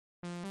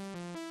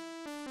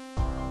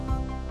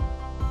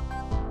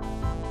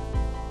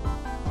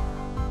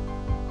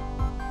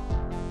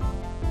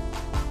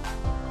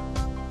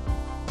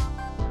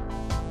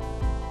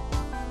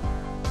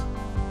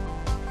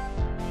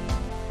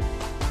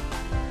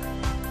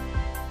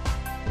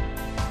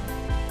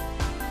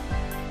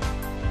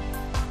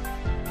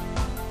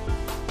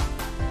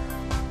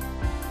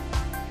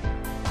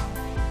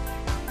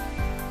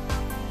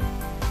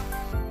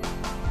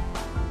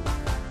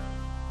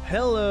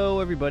Hello,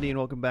 everybody, and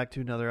welcome back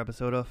to another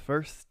episode of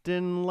First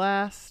and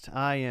Last.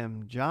 I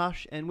am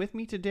Josh, and with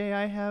me today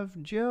I have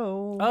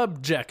Joe.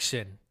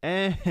 Objection.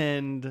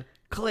 And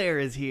Claire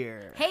is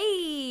here.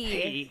 Hey!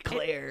 Hey,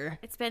 Claire.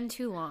 It's been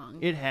too long.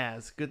 It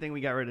has. Good thing we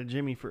got rid of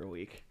Jimmy for a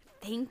week.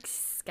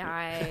 Thanks,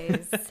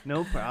 guys.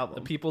 No The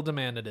problem. people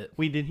demanded it.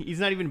 We did. He's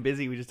not even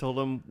busy. We just told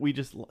him. We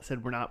just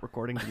said we're not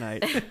recording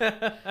tonight.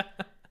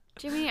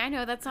 Jimmy, I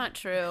know that's not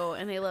true,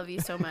 and they love you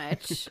so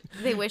much.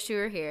 They wish you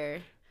were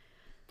here.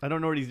 I don't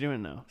know what he's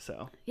doing though.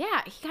 So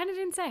Yeah, he kind of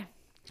didn't say.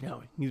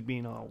 no, he's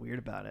being all weird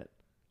about it.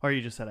 Or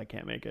you just said I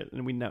can't make it,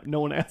 and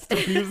no one asked what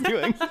he was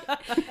doing.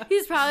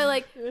 He's probably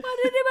like, why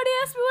did anybody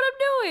ask me what I'm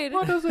doing?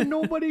 Why doesn't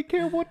nobody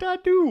care what I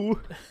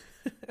do?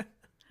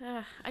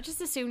 I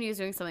just assumed he was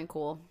doing something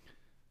cool.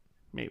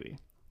 Maybe.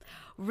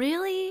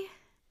 Really?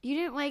 You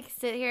didn't like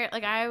sit here?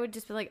 Like, I would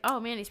just be like, oh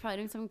man, he's probably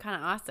doing something kind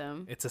of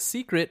awesome. It's a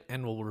secret,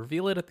 and we'll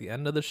reveal it at the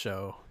end of the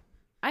show.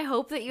 I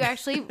hope that you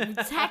actually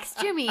text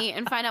Jimmy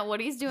and find out what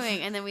he's doing,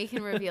 and then we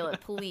can reveal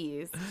it,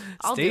 please.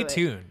 I'll Stay do it.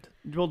 tuned.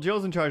 Well,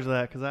 Joe's in charge of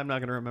that because I'm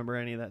not going to remember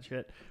any of that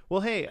shit. Well,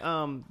 hey,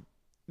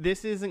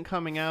 this isn't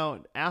coming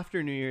out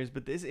after New Year's,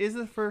 but this is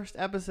the first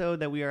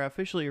episode that we are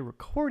officially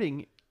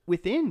recording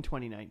within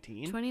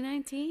 2019.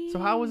 2019. So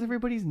how was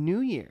everybody's New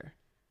Year?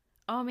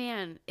 Oh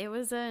man, it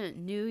was a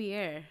new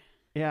year.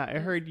 Yeah, I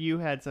heard you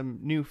had some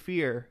new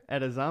fear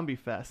at a zombie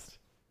fest.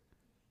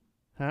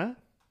 Huh?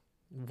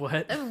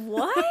 What?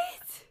 What?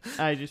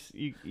 I just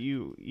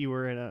you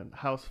were in a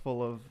house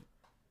full of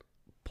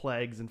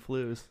plagues and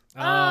flus.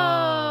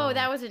 Oh,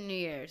 that wasn't New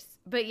Year's.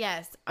 But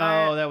yes,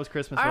 Oh, that was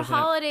Christmas. our wasn't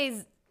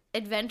holidays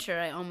adventure.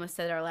 I almost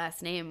said our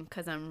last name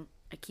because I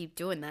keep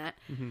doing that.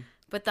 Mm-hmm.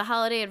 But the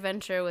holiday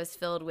adventure was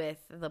filled with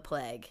the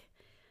plague.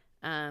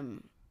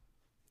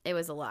 It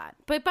was a lot.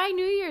 But by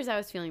New Year's, I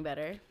was feeling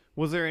better.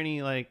 Was there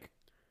any like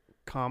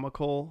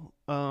comical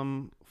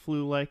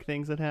flu-like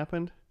things that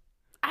happened?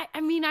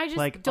 I mean, I just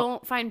Like,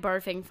 don't find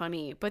barfing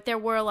funny. But there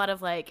were a lot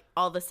of like,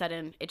 all of a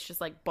sudden, it's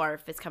just like barf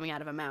is coming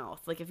out of a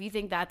mouth. Like, if you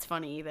think that's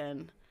funny,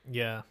 then...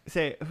 Yeah.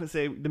 Say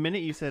the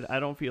minute you said I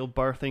don't feel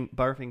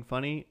barfing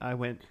funny, I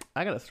went,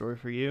 I got a story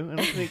for you. I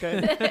don't think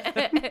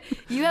I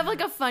You have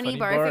like a funny Funny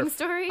barfing barf.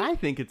 story? I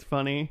think it's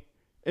funny.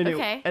 And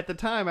Okay. at the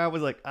time I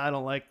was like, I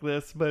don't like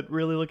this, but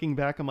really looking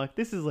back I'm like,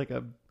 this is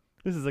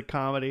a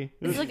comedy.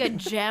 It's like a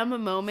gem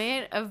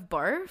moment of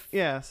barf.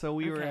 Yeah, so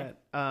we Okay.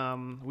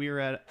 were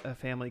at a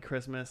family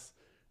Christmas,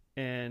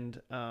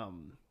 and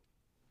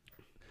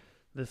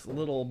this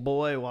little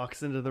boy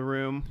walks into the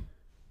room,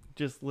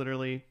 just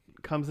literally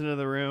comes into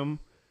the room,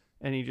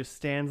 and he just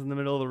stands in the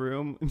middle of the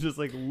room and just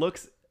like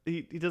looks.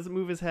 He doesn't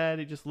move his head.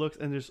 He just looks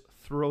and just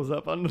throws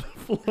up onto the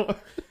floor.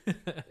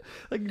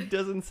 Like he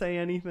doesn't say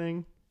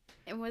anything.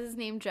 And was his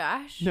name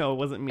Josh? No, it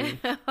wasn't me.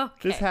 Okay.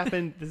 This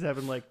happened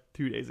like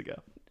 2 days ago.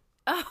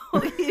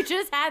 Oh, you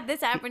just had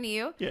this happen to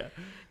you? Yeah.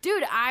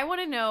 Dude, I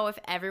want to know if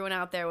everyone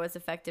out there was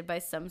affected by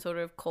some sort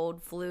of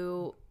cold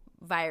flu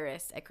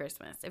virus at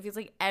Christmas. It feels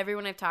like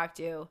everyone I've talked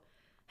to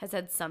has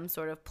had some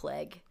sort of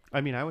plague. I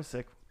mean, I was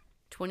sick.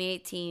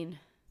 2018,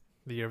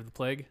 The year of the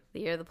plague. the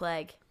year of the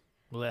plague.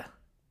 Blech.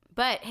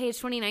 But hey, it's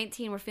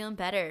 2019. We're feeling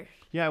better.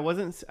 Yeah, I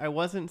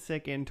wasn't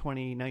sick in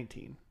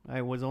 2019.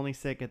 I was only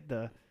sick at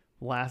the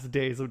last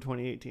days of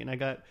 2018. I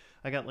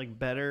got like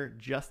better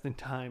just in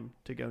time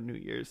to go New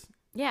Year's.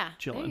 Yeah,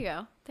 Chilling.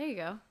 There you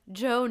go.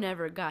 Joe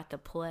never got the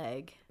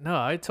plague. No,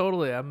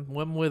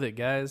 I'm with it,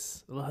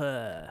 guys.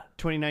 Ugh.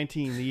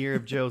 2019, the year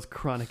of Joe's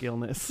chronic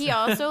illness. He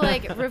also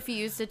like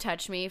refused to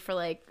touch me for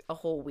like a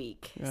whole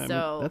week. I mean,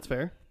 So that's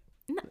fair.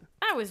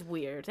 that was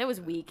weird. That was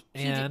weak.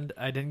 And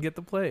I didn't get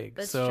the plague.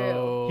 That's so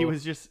true. He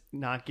was just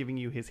not giving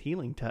you his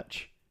healing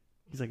touch.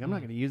 He's like, I'm not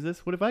going to use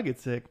this. What if I get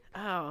sick?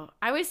 Oh,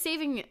 I was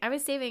saving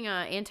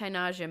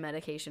anti-nausea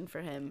medication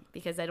for him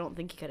because I don't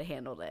think he could have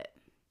handled it.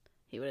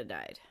 He would have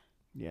died.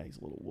 Yeah, he's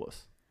a little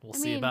wuss. We'll I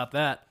see mean- about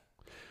that.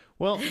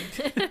 Well,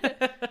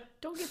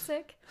 Don't get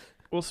sick.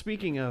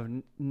 speaking of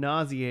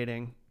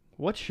nauseating,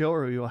 what show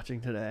are we watching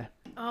today?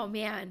 Oh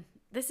man,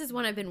 this is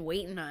one I've been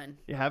waiting on.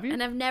 Yeah, have you?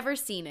 And I've never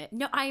seen it.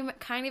 No, I'm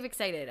kind of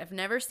excited. I've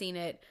never seen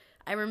it.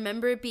 I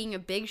remember it being a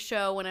big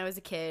show when I was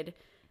a kid.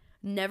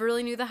 Never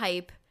really knew the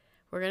hype.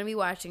 We're going to be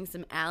watching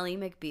some Ally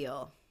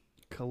McBeal.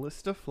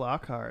 Callista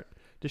Flockhart.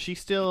 Is she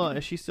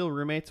still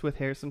roommates with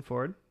Harrison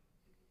Ford?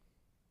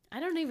 I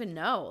don't even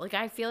know. Like,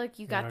 I feel like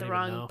you got don't the even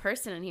wrong know.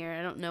 person in here.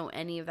 I don't know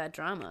any of that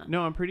drama.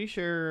 No, I'm pretty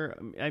sure.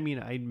 I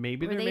mean,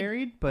 maybe Were they're they-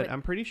 married, but were-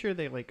 I'm pretty sure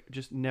they like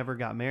just never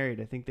got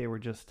married. I think they were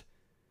just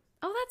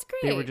Oh, that's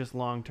great.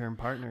 long-term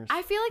partners.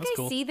 I feel like That's I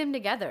cool. see them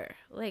together.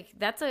 Like,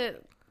 that's a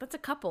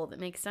couple that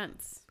makes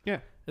sense. Yeah,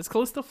 Is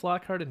Callista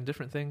Flockhart in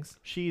different things?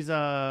 she was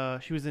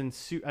in.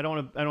 I don't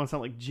want to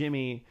sound like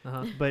Jimmy,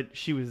 Uh-huh. but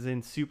she was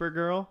in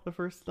Supergirl the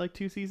first like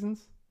 2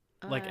 seasons.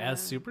 Like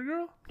as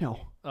Supergirl? No,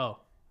 Oh.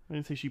 I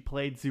didn't say she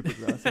played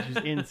Supergirl. I said she's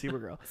in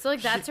Supergirl. So,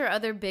 like, that's her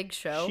other big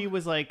show. She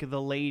was like the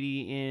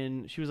lady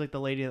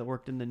that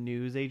worked in the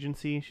news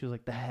agency. She was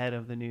like the head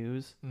of the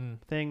news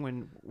thing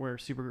where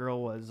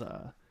Supergirl was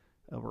a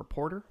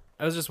reporter.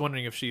 I was just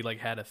wondering if she like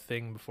had a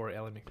thing before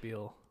Ally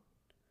McBeal.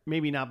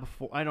 maybe not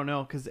before. I don't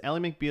know, because Ally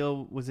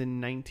McBeal was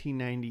in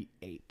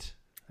 1998.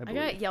 I I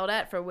believe. got yelled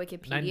at for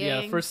Wikipedia.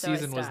 Yeah, first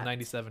season was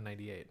 97,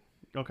 98.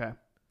 Okay.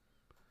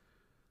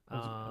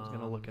 I was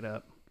gonna look it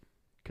up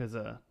because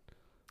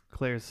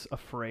Claire's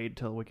afraid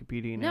to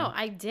Wikipedia now. No,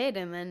 I did,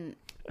 and then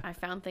I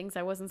found things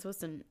I wasn't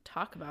supposed to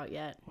talk about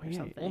yet or Yeah,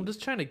 something. Well, I'm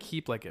just trying to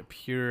keep like a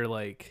pure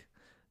like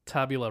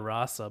tabula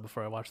rasa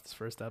before I watch this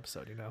first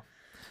episode. You know,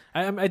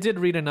 I did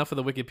read enough of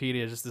the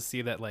Wikipedia just to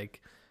see that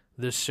like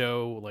this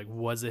show like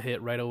was a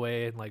hit right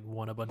away and like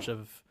won a bunch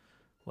of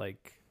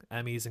like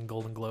Emmys and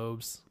Golden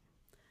Globes.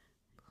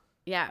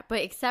 Yeah, but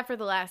except for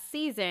the last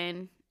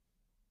season,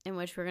 in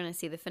which we're gonna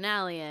see the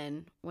finale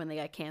in when they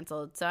got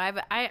canceled. So I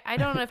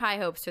don't have high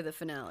hopes for the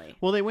finale.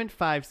 Well, they went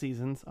 5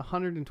 seasons,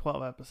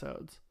 112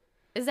 episodes.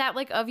 Is that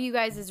like of you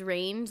guys'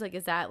 range? Like,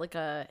 is that like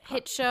a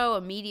hit show,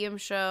 a medium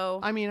show?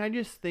 I mean, I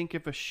just think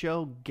if a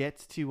show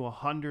gets to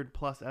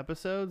 100+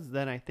 episodes,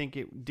 then I think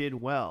it did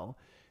well.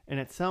 And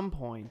at some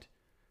point,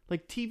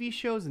 like TV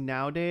shows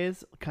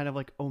nowadays kind of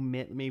like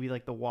omit maybe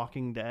like The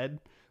Walking Dead,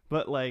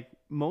 but like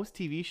most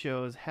TV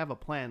shows have a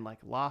plan. Like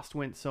Lost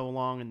went so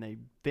long and they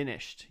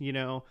finished, you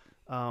know.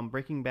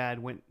 Breaking Bad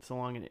went so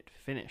long and it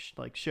finished.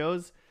 Like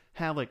shows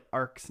have like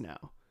arcs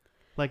now.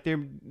 Like they're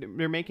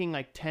making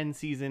like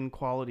 10-season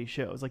quality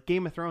shows. Like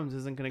Game of Thrones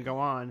isn't going to go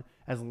on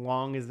as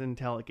long as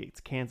until it gets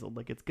canceled.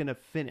 Like it's going to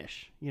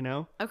finish, you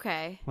know?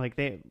 Okay. Like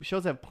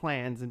shows have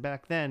plans, and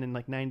back then in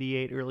like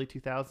 98, early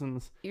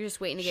 2000s, You're just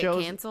waiting to get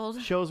shows,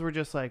 canceled? shows were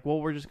just like, well,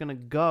 we're just going to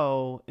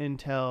go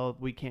until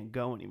we can't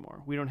go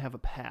anymore. We don't have a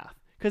path.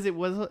 Cuz it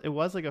was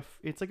like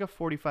it's like a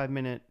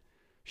 45-minute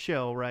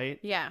show, right?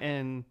 Yeah.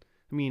 And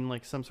I mean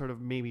like some sort of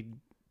maybe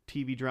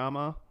TV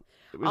drama.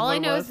 All I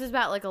know is it's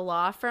about like a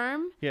law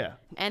firm. Yeah.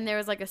 And there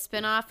was like a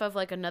spinoff of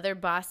like another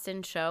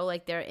Boston show.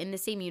 Like they're in the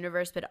same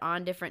universe but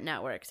on different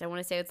networks. I want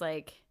to say it's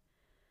like,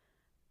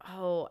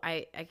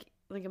 I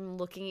like I'm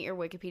looking at your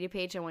Wikipedia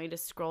page. I want you to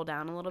scroll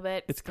down a little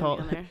bit. It's gonna be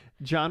called on there.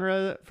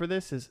 genre for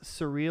this is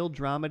surreal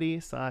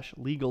dramedy /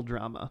 legal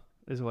drama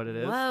is what it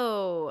is.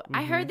 Whoa.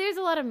 I Mhm. heard there's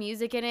a lot of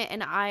music in it,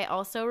 and I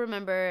also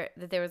remember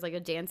that there was like a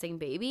dancing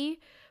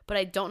baby, but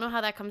I don't know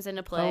how that comes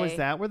into play. Oh, is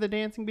that where the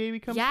dancing baby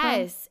comes from?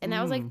 Yes. And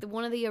that was like Mm.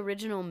 one of the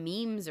original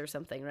memes or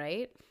something,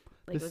 right?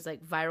 Like it was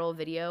like viral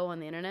video on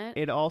the internet.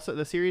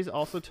 The series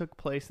also took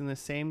place in the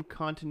same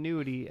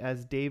continuity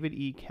as David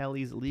E.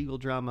 Kelly's legal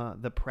drama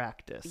The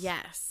Practice.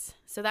 Yes.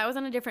 So that was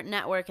on a different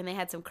network, and they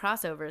had some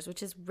crossovers,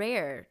 which is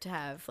rare to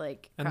have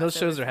like And those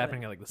shows crossovers are for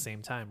happening them. at like the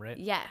same time, right?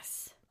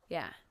 Yes.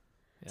 Yeah.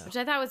 Yeah. Which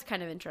I thought was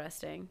kind of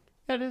interesting.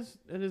 It is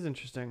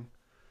interesting.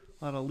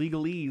 A lot of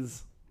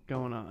legalese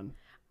going on.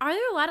 Are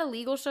there a lot of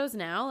legal shows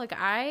now? Like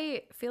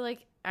I feel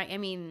like I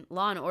mean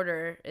Law and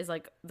Order is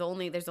like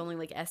there's only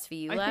like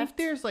SVU left. I think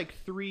there's like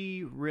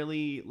 3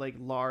 really like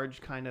large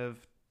kind of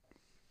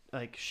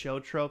like show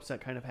tropes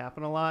that kind of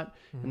happen a lot,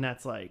 and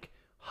that's like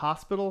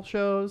hospital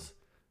shows,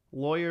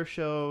 lawyer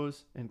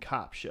shows, and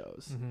cop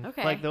shows.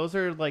 Okay. Like those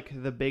are like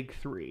the big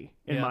 3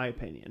 in Yeah. my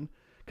opinion,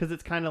 because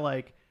it's kind of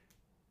like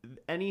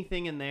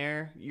anything in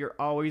there, you're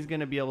always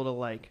going to be able to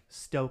like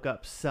stoke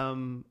up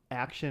some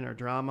action or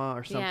drama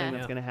or something Yeah.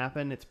 that's Yeah. going to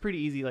happen. It's pretty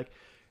easy. Like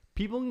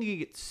people can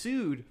get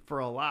sued for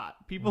a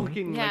lot. People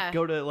can Yeah.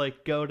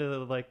 like go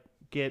to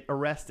get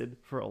arrested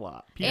for a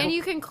lot. People, And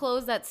you can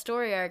close that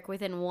story arc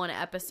within one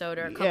episode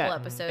or a couple Yeah.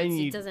 episodes. And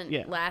It doesn't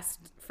yeah. last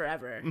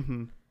forever.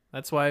 Mhm.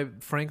 That's why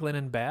Franklin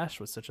and Bash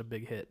was such a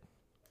big hit.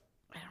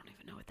 I don't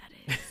even know what that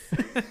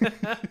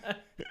is.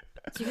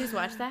 Did you guys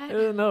watch I that?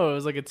 don't know. It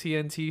was like a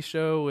TNT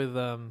show with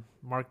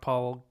Mark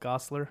Paul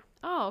Gosselaar.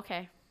 Oh,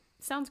 okay.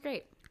 Sounds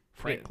great.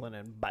 Franklin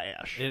and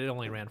Bash. It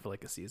only ran for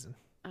like a season.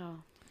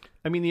 Oh.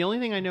 I mean, the only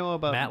thing I know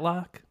about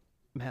Matlock.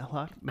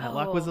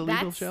 Matlock was a legal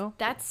that's- show.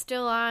 That's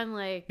still on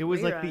like It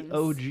was like the reruns.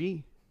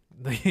 OG.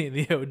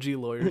 The OG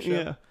lawyer show.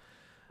 Yeah.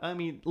 I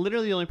mean,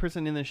 literally the only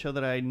person in this show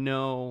that I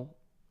know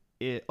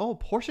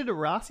Portia de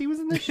Rossi was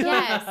in this show?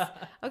 Yes.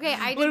 Okay,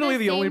 I did Literally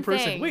the the only same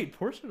person. thing. Wait,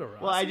 Portia de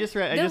Rossi? Well, I just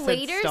read. I The just said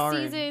later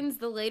starring.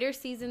 the later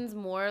seasons,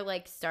 more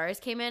like stars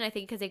came in. I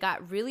think because they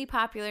got really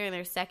popular in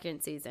their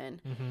second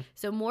season,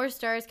 so more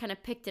stars kind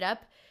of picked it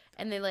up,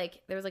 and there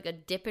was like a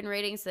dip in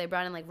ratings, so they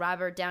brought in like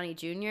Robert Downey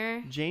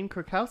Jr. Jane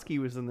Krakowski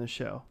was in this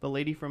show, the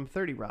lady from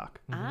 30 Rock,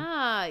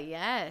 Ah,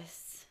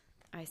 yes,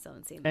 I still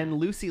haven't seen that. and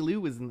Lucy Liu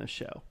was in this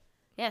show.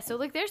 Yeah, so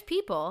like there's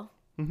people.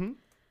 Mm-hmm.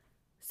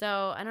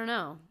 So I don't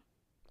know.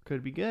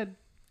 Could be good.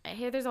 I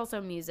hear there's also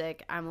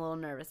music. I'm a little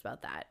nervous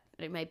about that.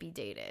 It might be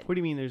dated. What do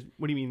you mean?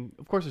 What do you mean?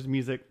 Of course, there's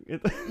music.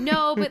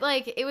 No, but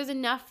like it was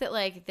enough that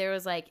like there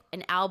was like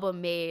an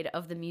album made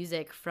of the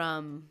music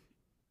from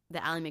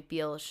the Ally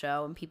McBeal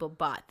show, and people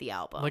bought the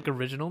album. like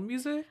original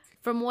music.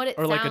 From what it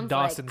or like a sounds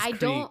Dawson's like,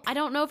 Creek I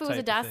don't know if it was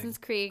a type of thing. Dawson's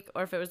Creek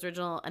or if it was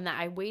original. And that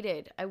I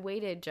waited,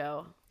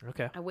 Joe.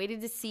 Okay. I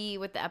waited to see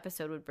what the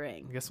episode would I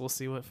bring. guess we'll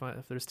see if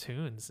there's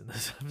tunes in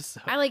this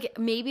episode. I like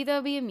maybe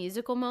there'll be a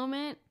musical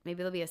moment. Maybe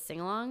there'll be a sing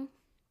along.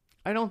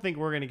 I don't think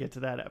we're gonna get to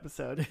that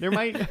episode. There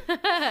might.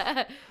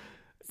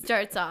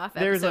 Starts off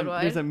there's episode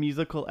one. a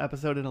musical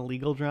episode in a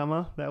legal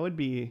drama. That would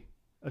be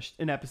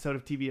an episode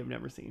of TV I've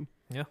never seen.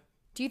 Yeah.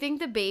 Do you think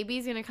the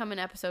baby's gonna come in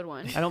episode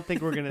 1? I don't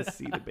think we're gonna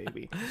see the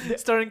baby.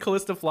 Starring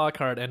Callista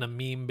Flockhart and a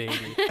meme baby.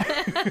 They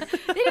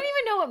didn't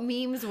even know what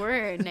memes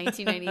were in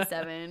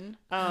 1997.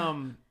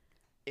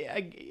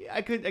 I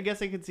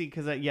guess I could see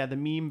because the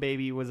meme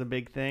baby was a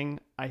big thing.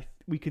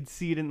 We could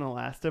see it in the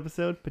last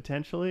episode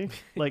potentially,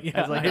 like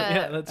Yeah, as like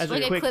that's as true. a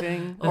Like a quick clip.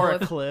 thing Oh, or a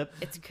if- clip.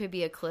 It could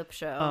be a clip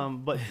show.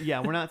 But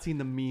yeah, we're not seeing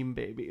the meme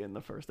baby in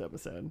the first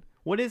episode.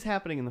 What is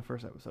happening in the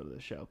first episode of the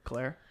show,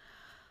 Claire?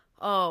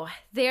 Oh,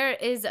 there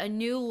is a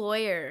new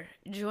lawyer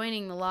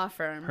joining the law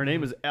firm. Her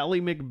name is Ally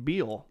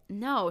McBeal.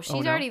 No,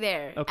 she's no? already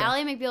there. Okay.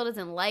 Ally McBeal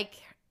doesn't like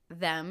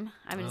them.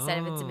 I haven't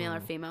decided if it's a male or Oh.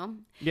 female.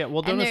 Yeah,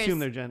 well, don't And assume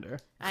there's- their gender.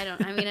 I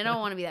don't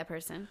want to be that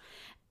person.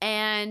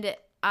 And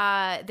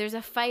there's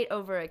a fight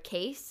over a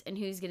case and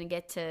who's going to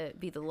get to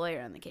be the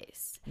lawyer on the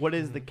case. What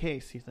is the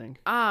case, you think?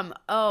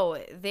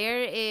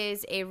 There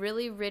is a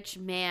really rich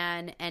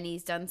man and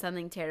he's done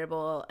something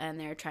terrible and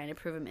they're trying to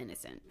prove him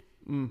innocent.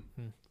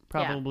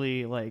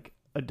 Probably like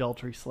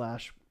adultery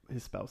 /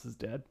 his spouse is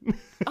dead.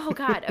 Oh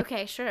God.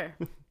 Okay, sure.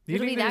 Do you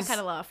It'll be think that there's- kind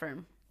of law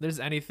firm. There's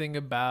anything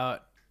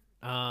about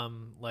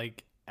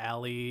like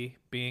Allie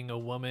being a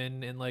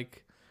woman in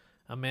like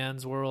a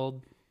man's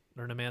world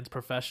or in a man's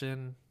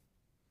profession?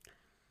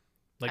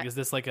 Like, is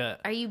this like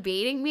Are you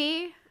baiting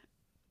me?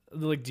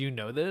 like, do you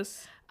know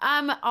this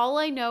All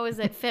I know is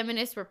that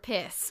feminists were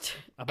pissed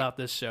about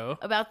this show?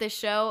 about this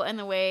show and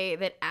the way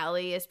that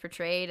Allie is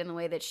portrayed and the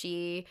way that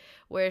she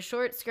wears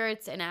short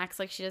skirts and acts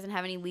like she doesn't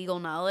have any legal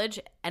knowledge.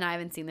 And I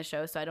haven't seen the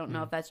show, so I don't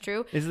know if that's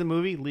true. Is the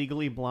movie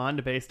Legally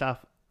Blonde based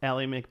off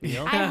Ally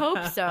McBeal? I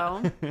hope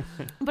so.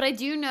 But I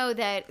do know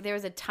that there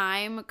was a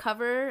Time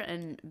cover,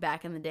 and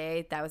back in the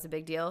day, that was a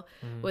big deal.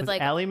 With Was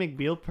like, Ally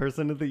McBeal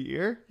Person of the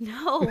Year?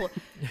 no.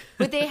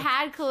 But they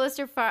had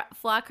Callista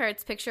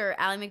Flockhart's picture,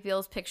 Ally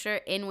McBeal's picture,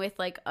 in with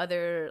like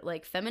other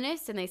like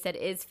feminists, and they said,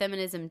 "Is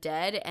feminism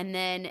dead?" And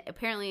then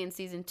apparently in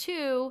season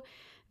 2,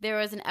 there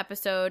was an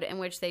episode in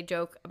which they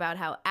joke about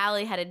how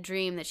Ally had a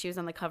dream that she was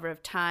on the cover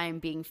of Time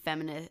being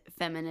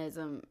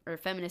feminism or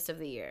feminist of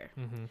the year.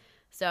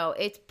 So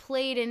it's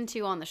played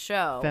into on the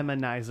show.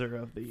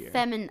 Feminizer of the Year.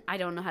 I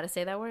don't know how to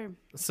say that word.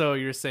 So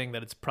you're saying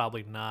that it's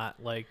probably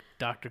not like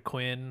Dr.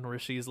 Quinn, where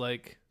she's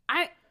like,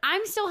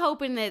 I'm still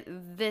hoping that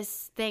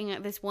this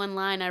one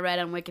line I read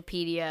on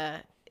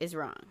Wikipedia is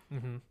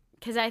wrong.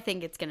 Because I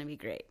think it's going to be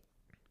great.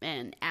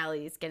 And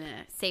Allie's going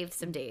to save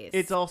some days.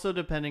 It's also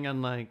depending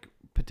on like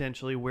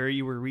potentially where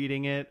you were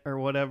reading it or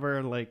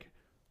whatever. Like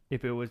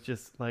if it was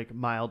just like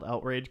mild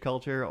outrage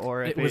culture,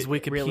 or if it was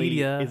really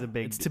Wikipedia, is a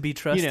big, it's to be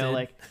trusted. You know,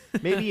 like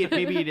maybe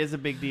it is a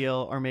big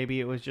deal, or maybe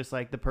it was just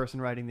like the person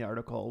writing the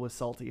article was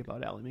salty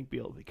about Ally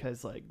McBeal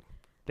because like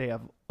they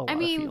have a lot I of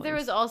mean, feelings. there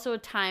was also a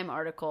Time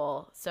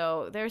article,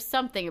 so there's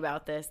something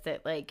about this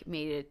that like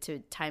made it to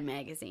Time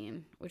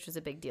magazine, which was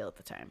a big deal at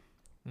the time.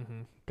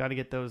 Got to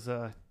get those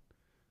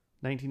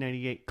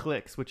 1998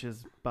 clicks, which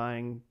is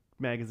buying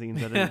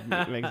magazines at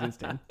a magazine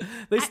stand.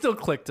 They still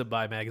click to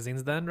buy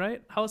magazines then,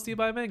 right? How else do you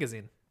buy a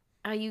magazine?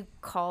 You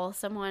call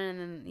someone and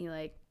then you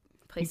like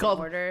place You an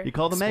order.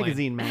 call the Explain.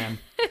 magazine man.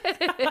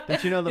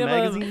 Don't you know the You have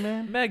a magazine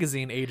man?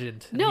 Magazine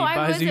agent. and No, he I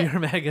buys you wasn't-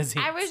 your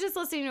magazine. I was just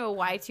listening to a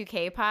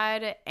Y2K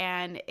pod,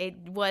 and it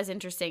was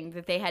interesting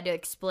that they had to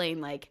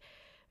explain like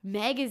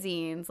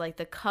magazines, like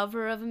the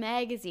cover of a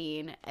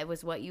magazine, it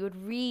was what you would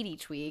read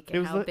each week,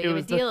 and how big of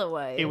a deal it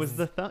was. It was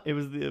it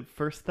was the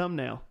first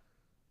thumbnail.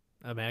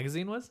 A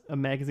magazine was? A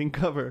magazine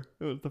cover.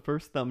 It was the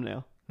first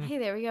thumbnail. Hey,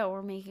 there we go.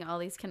 We're making all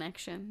these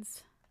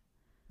connections.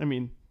 I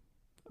mean,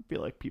 I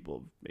feel like people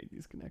have made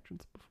these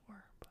connections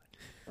before.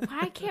 But...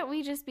 Why can't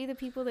we just be the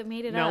people that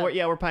made it No, up?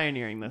 we're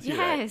pioneering this. You're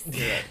right. Yes,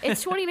 You're right.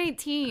 it's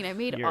 2019. I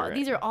made You're all. right.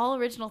 These are all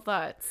original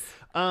thoughts.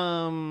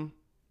 I'm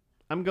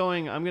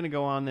gonna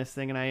go on this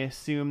thing, and I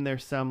assume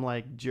there's some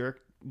like jerk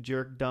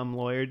dumb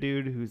lawyer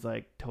dude who's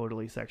like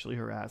totally sexually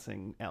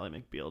harassing Ally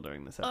McBeal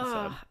during this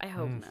episode. Oh, I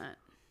hope not.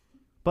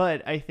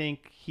 But I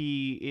think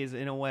he is,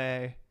 in a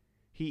way,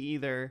 he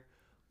either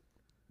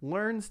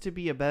learns to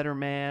be a better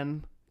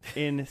man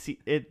in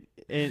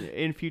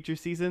future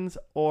seasons,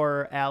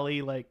 or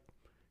Ally like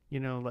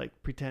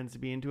pretends to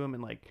be into him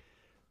and like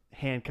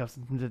handcuffs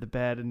him to the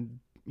bed, and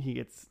he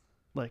gets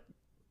like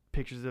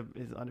pictures of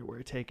his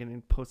underwear taken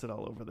and posts it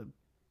all over the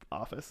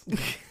office.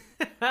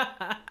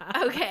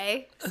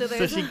 Okay, so So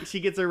there's she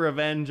gets her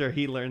revenge, or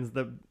he learns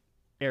the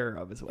error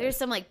of his way. there's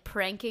some like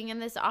pranking in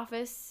this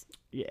office.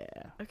 Yeah.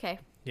 Okay,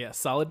 Yeah,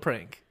 solid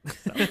prank.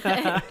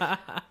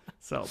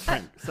 So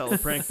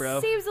prank,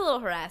 bro. seems a little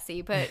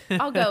harassy, but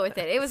I'll go with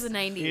it. It was the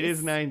 90s. It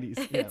is 90s.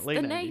 Yeah, It's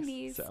late the 90s.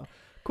 90s. So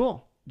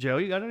cool. Joe,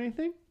 you got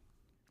anything?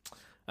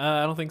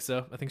 I don't think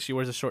so. I think she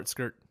wears a short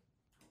skirt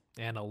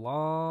and a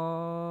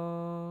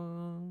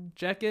long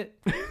jacket.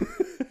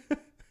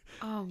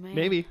 Oh man.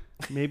 Maybe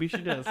she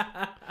does.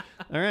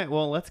 All right.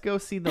 Well, let's go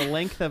see the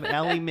length of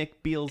Ally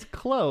McBeal's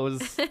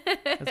clothes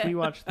as we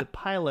watch the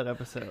pilot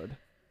episode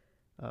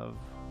of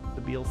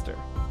The Bealster.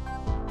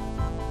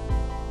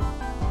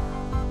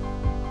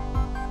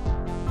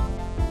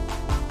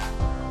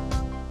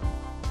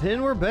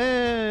 And we're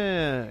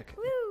back.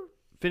 Woo.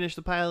 finished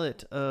the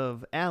pilot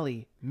of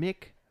Ally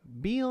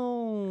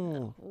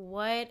McBeal.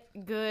 What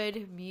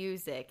good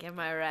music, am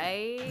I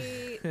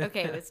right?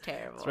 Okay, it was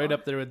terrible. It's right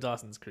up there with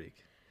Dawson's Creek.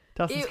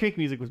 Dawson's Creek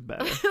music was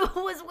better. It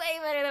was way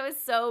better. That was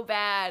so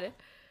bad.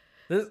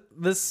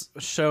 This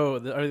show,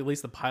 or at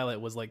least the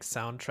pilot, was like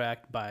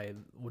soundtracked by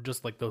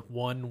just like the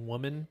one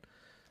woman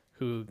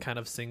who kind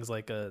of sings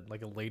like a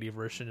lady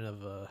version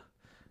of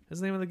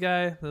what's the name of the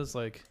guy? That was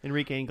like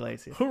Enrique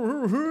Iglesias.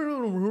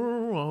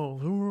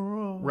 Rob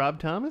Rob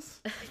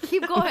Thomas?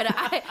 Keep going.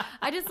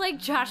 I just like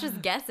Josh's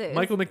guesses.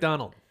 Michael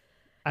McDonald.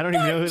 I don't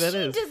even know who that She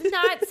is. does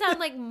not sound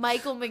like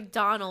Michael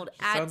McDonald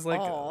at Sounds like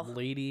all.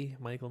 Lady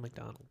Michael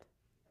McDonald.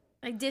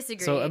 I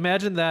disagree. So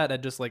imagine that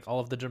at just like all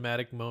of the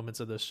dramatic moments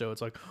of this show.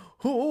 It's like,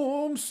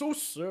 oh, I'm so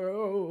sad.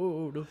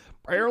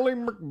 Ally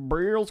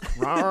McBeal's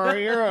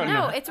crying.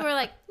 no, it's more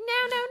like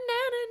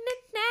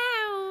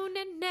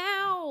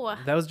no.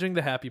 That was during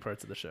the happy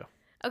parts of the show.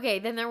 Okay,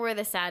 then there were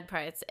the sad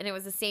parts, and it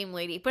was the same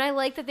lady. But I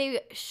like that they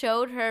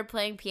showed her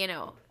playing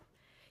piano.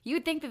 You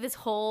would think that this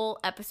whole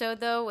episode,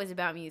 though, was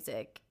about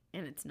music,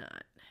 and it's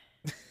not.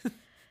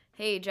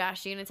 Hey,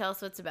 Josh, you gonna tell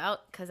us what it's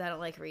about? Because I don't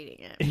like reading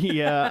it.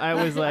 Yeah, I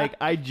was like,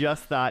 I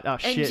just thought, oh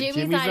And shit,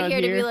 Jimmy's not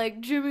here to be like,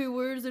 Jimmy,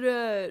 where's it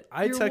at?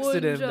 I Your texted one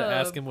him to job."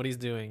 ask him what he's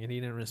doing, and he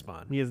didn't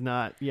respond. He is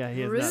not. Yeah,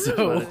 he is Really? not. So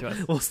responded to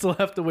us. we'll still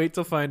have to wait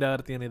to find out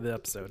at the end of the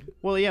episode.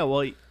 Well, yeah,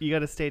 well, you got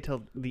to stay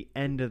till the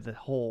end of the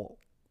whole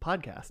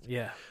podcast.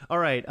 Yeah. All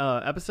right,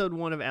 episode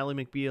 1 of Ally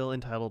McBeal,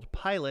 entitled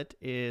Pilot,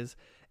 is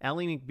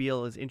Ally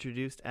McBeal is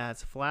introduced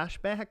as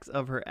flashbacks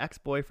of her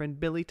ex-boyfriend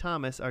Billy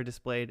Thomas are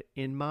displayed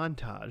in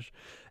montage.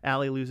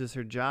 Ally loses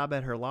her job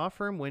at her law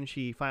firm when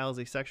she files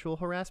a sexual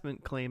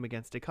harassment claim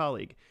against a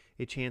colleague.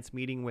 A chance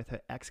meeting with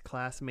her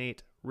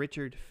ex-classmate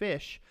Richard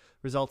Fish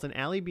results in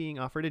Ally being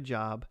offered a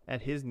job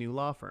at his new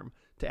law firm.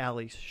 To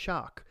Ally's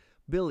shock,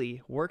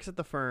 Billy works at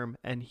the firm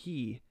and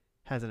he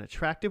has an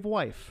attractive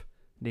wife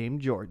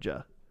named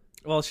Georgia.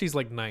 Well, she's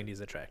like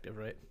 90s attractive,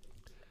 right?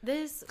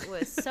 This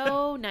was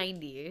so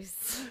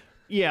 90s.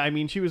 Yeah, I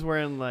mean, she was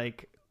wearing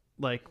like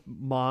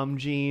mom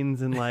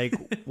jeans and like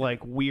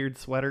weird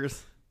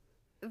sweaters.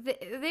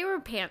 They were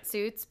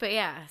pantsuits, but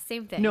yeah,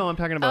 same thing. No, I'm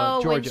talking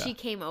about Georgia. when she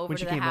came over When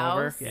to she the came house.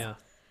 over, Yeah.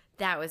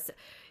 That was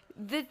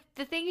the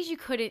things you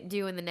couldn't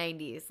do in the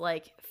 90s,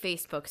 like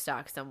Facebook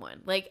stalk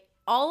someone. Like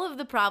all of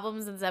the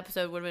problems in this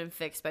episode would have been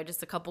fixed by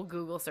just a couple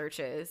Google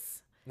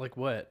searches. Like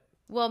what?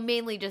 Well,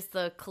 mainly just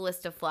the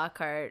Callista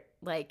Flockhart,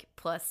 like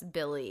plus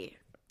Billy,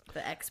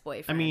 the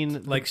ex-boyfriend. I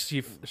mean, Like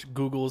she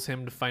Googles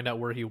him to find out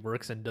where he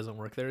works and doesn't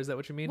work there. Is that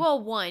what you mean? well,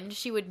 one,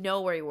 she would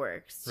know where he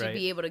works. She'd Right.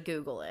 be able to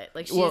Google it.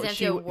 Like she well, doesn't have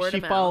she to go word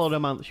of mouth. followed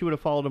him on. She would have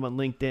followed him on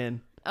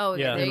LinkedIn. Oh,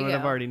 Yeah. yeah, there and you would go.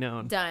 have already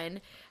known. Done.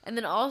 And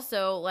then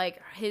also,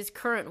 like, his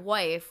current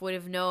wife would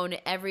have known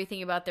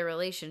everything about their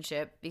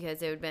relationship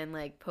because it would have been,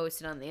 like,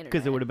 posted on the internet.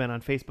 Because it would have been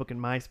on Facebook and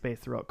MySpace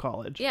throughout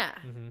college. Yeah.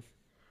 Mm-hmm.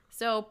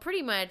 So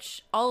pretty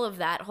much all of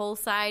that whole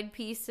side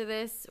piece to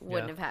this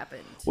wouldn't Yeah. have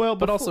happened. Well,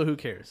 but before- also, who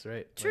cares,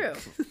 right? True.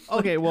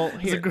 okay. Well, It's a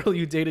here, girl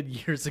you dated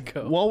years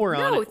ago. while we're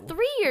on No, it,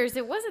 3 years.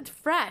 It wasn't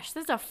fresh.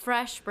 This is a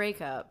fresh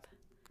breakup.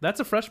 That's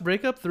a fresh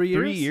breakup. 3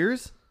 years. 3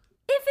 years.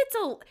 If it's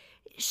a...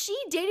 She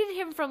dated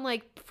him from,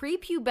 like,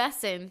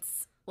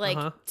 prepubescence, like,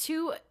 Uh-huh.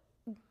 to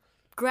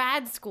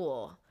grad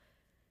school.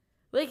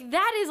 Like,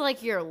 that is,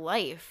 like, your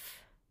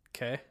life.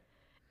 Okay.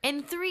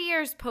 And 3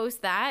 years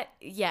post that,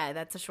 yeah,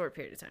 that's a short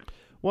period of time.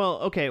 Well,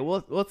 okay.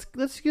 Well,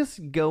 let's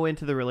just go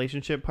into the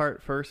relationship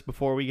part first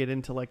before we get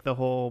into like the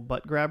whole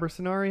butt grabber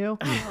scenario.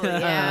 Oh,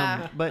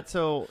 yeah. But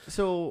so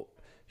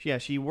yeah,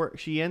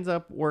 she ends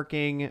up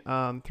working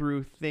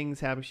through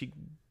things happening. She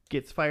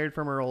gets fired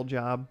from her old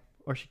job,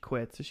 or she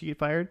quits. Does she get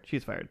fired?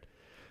 She's fired.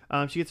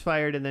 She gets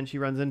fired, and then she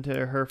runs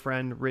into her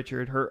friend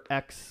Richard, her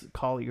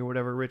ex-colleague or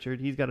whatever. Richard,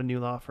 he's got a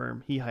new law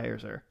firm. He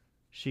hires her.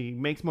 She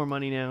makes more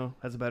money now,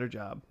 has a better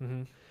job.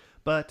 Mm-hmm.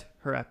 But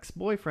her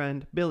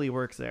ex-boyfriend Billy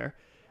works there,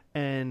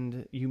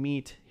 and you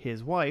meet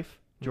his wife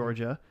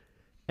Georgia.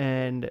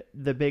 And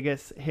the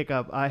biggest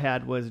hiccup I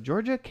had was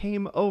Georgia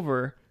came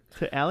over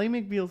to Ally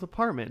McBeal's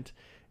apartment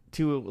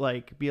to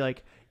like be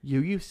like,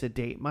 you used to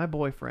date my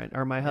boyfriend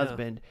or my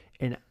husband,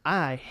 and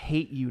I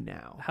hate you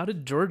now. How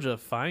did Georgia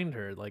find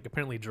her? Like,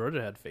 apparently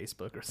Georgia had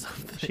Facebook or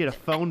something. She had a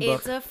phone book.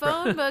 It's a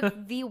phone book,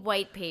 the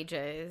white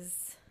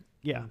pages,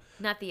 Yeah,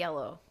 not the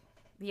yellow.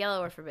 The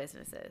yellow are for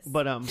businesses.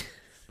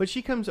 but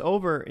she comes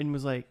over and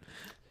was like,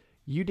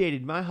 you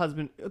dated my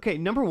husband. Okay,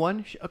 number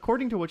one,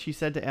 according to what she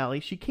said to Ally,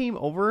 she came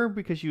over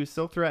because she was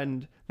so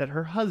threatened that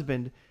her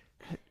husband,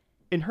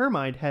 in her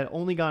mind, had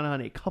only gone on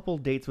a couple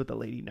dates with the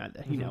lady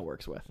that he now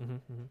works with.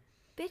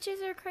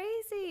 Bitches are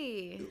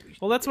crazy.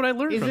 Well, that's what I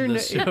learned Is from there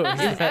this no- show.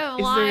 I'm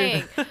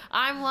lying.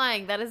 I'm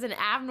lying. That is an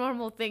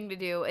abnormal thing to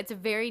do. It's a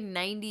very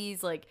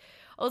 90s, like,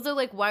 also,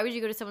 like, why would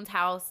you go to someone's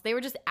house? They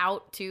were just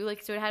out, too.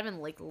 Like, so it had been,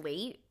 like,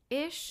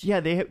 late-ish. Yeah,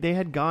 they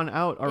had gone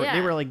out, or they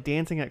Yeah. were like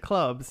dancing at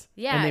clubs,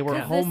 Yeah, and they were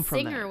 'cause home the from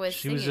singer that. was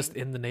She was singing. just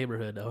in the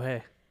neighborhood. Oh,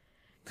 hey.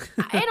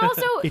 And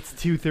also, It's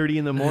 2:30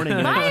 in the morning.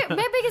 and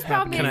my biggest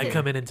problem Can is I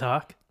come in and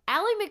talk?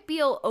 Ally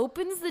McBeal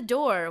opens the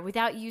door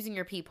without using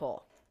her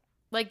peephole.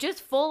 Like,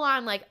 just full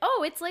on, like,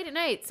 oh, it's late at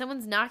night.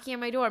 Someone's knocking on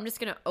my door. I'm just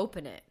going to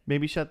open it.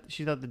 Maybe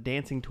she thought the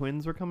dancing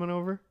twins were coming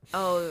over.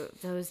 Oh,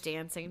 those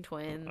dancing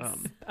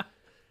twins.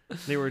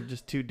 They were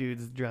just two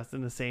dudes dressed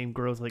in the same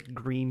gross, like,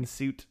 green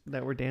suit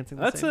that were dancing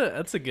the That's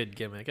same. a good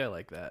gimmick. I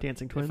like that.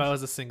 Dancing twins. If I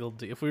was a single,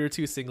 if we were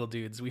two single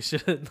dudes, we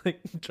should have like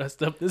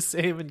dressed up the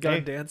same and gone Hey,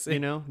 dancing. You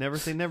know, never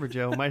say never,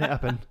 Joe. Might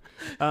happen.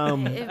 Oh,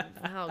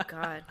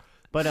 God.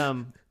 But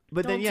Don't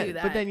do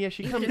that.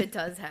 she Even comes. if it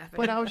does happen.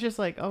 But I was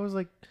like,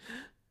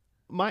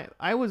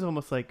 I was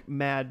almost like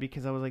mad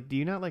because I was like, do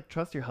you not like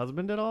trust your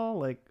husband at all?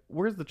 Like,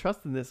 where's the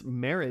trust in this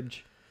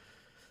marriage?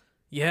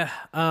 Yeah.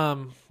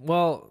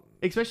 Well,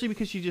 Especially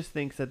because she just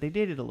thinks that they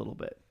dated a little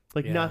bit.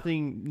 Like Yeah.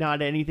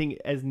 not anything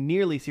as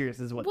nearly serious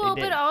as what well,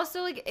 they did. but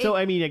also, like, So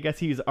I mean, I guess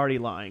he's already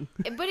lying.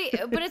 but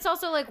it's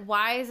also like,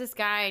 why is this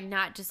guy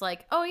not just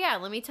like, oh yeah,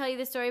 let me tell you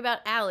the story about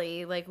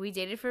Allie. Like, we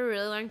dated for a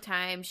really long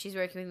time. She's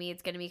working with me.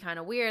 It's gonna be kind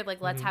of weird. Like,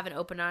 let's have an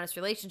open, honest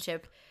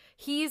relationship.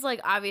 He's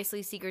like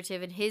obviously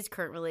secretive in his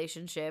current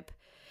relationship.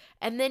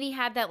 And then he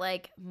had that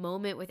like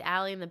moment with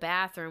Allie in the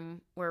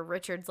bathroom where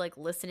Richard's like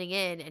listening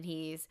in and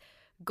he's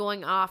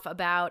going off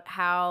about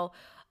how,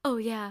 oh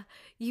yeah,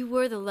 you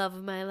were the love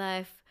of my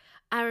life.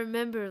 I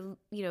remember,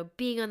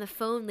 being on the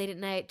phone late at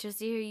night just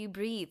to hear you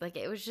breathe. Like,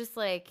 it was just,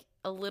 like,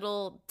 a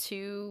little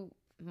too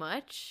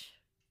much.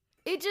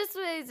 It just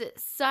was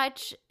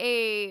such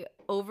a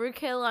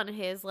overkill on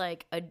his,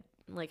 like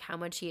how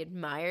much he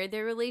admired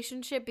their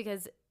relationship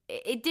because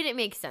it didn't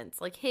make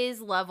sense. Like, his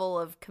level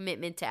of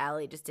commitment to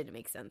Allie just didn't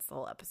make sense the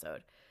whole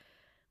episode.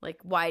 Like,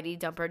 why did he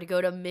dump her to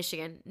go to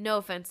Michigan? No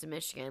offense to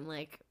Michigan.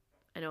 Like,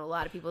 I know a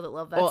lot of people that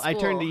love that Well, school. I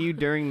turned to you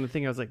during the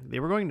thing. I was like, they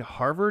were going to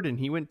Harvard and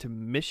he went to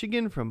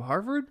Michigan from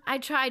Harvard? I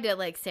tried to,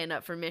 like, stand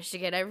up for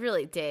Michigan. I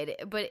really did.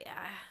 But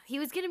he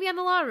was going to be on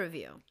the law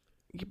review.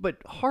 But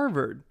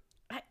Harvard.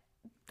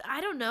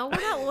 I don't know.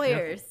 We're not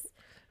lawyers.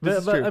 This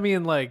is but true. I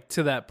mean, like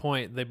to that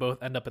point, they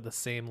both end up at the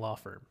same law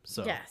firm.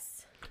 So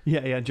Yes.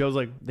 Yeah. Joe's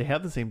like, they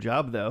have the same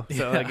job, though.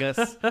 So I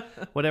guess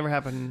whatever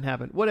happened.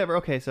 Whatever.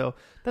 Okay, so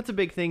that's a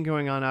big thing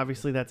going on.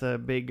 Obviously, that's a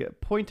big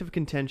point of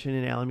contention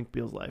in Ally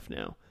McBeal's life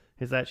now,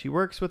 is that she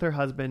works with her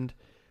husband,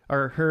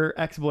 or her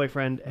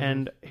ex-boyfriend,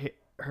 and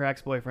her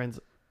ex-boyfriend's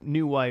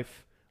new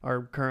wife,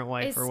 or current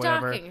wife, Is or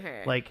whatever, stalking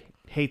her. like,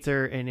 hates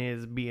her and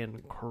is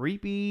being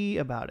creepy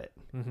about it.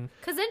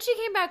 Because then she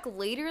came back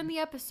later in the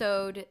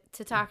episode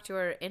to talk to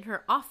her in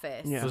her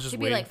office. Yeah. I was just She'd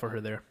be waiting like, for her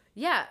there.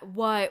 yeah,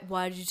 why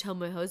did you tell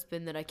my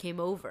husband that I came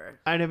over?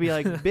 And I'd be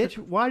like, bitch,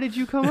 why did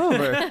you come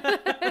over?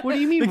 What do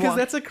you mean? Because why?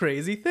 that's a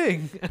crazy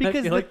thing. And I Because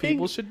feel the like thing,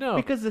 people should know.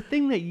 Because the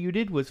thing that you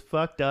did was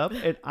fucked up,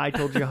 and I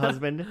told your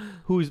husband,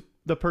 who's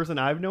the person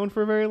I've known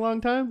for a very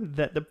long time,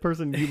 that the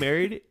person you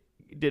married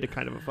did a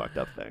kind of a fucked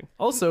up thing.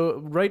 Also,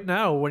 right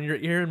now, when you're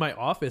here in my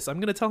office, I'm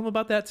going to tell him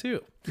about that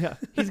too. Yeah,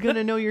 he's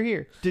gonna know you're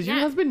here. Does your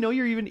Yeah. husband know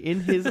you're even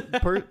in his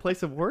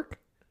place of work?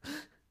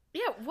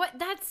 Yeah, what?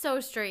 That's so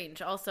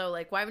strange. Also,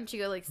 like, why wouldn't you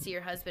go, like, see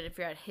your husband if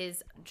you're at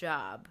his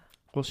job?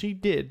 Well, she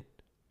did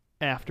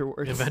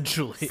afterwards,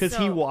 Eventually. because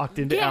he So- walked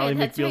into Yeah, Ally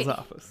that's McBeal's right.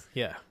 office.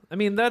 Yeah. I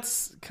mean,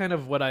 that's kind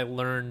of what I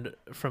learned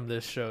from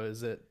this show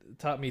is it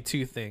taught me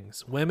two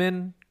things.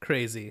 Women,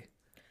 crazy.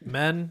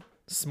 Men,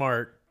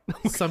 smart.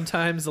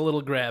 Sometimes a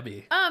little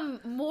grabby.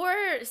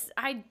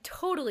 I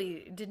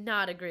totally did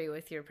not agree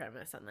with your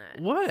premise on that.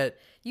 What?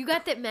 You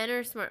got that men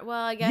are smart. Well,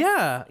 I guess.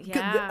 Yeah.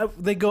 Yeah.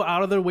 They go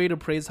out of their way to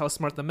praise how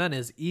smart the men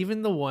is.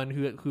 Even the one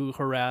who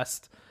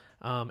harassed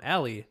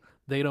Allie,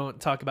 they don't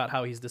talk about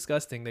how he's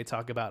disgusting. They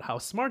talk about how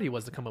smart he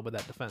was to come up with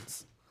that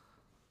defense.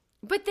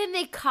 But then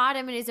they caught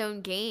him in his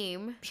own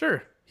game.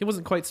 Sure. He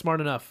wasn't quite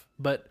smart enough.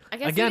 But I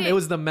guess again, he it did-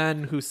 was the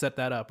men who set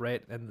that up,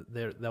 right? And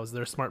that was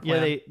their smart Yeah,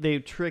 plan. they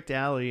tricked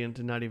Ally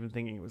into not even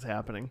thinking it was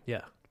happening.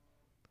 Yeah.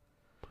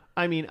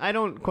 I mean, I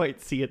don't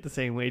quite see it the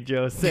same way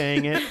Joe's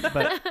saying it,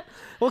 but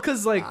Well,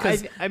 because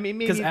I mean,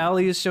 because maybe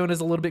Allie is shown as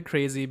a little bit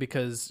crazy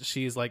because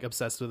she's like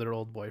obsessed with her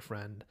old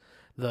boyfriend.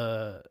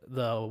 The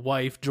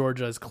wife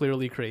Georgia is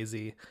clearly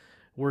crazy.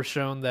 We're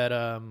shown that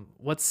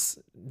what's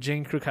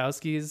Jane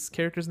Krakowski's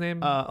character's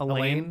name?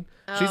 Elaine.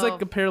 She's like Oh.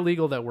 a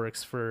paralegal that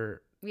works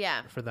for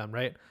Yeah. them,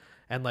 right?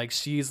 And like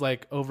she's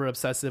like over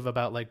obsessive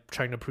about like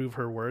trying to prove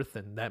her worth,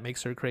 and that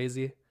makes her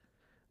crazy.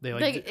 They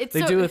Like, it's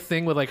they so- do a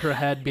thing with like her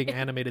head being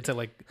animated to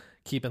like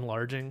keep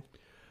enlarging.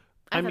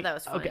 I thought mean, that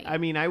was funny. okay. I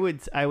mean, I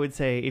would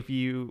say if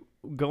you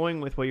going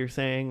with what you're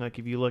saying, like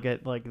if you look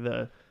at like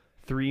the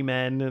 3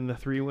 men and the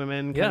 3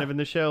 women kind Yeah. of in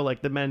the show,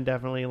 like the men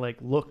definitely like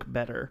look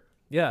better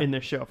Yeah. in the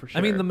show for sure.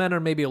 I mean, the men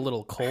are maybe a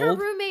little Her cold.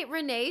 roommate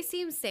Renee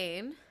seems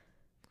sane.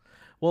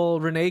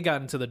 Well, Renee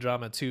got into the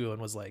drama too and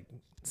was like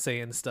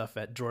saying stuff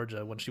at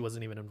Georgia when she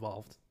wasn't even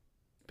involved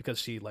because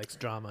she likes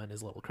drama and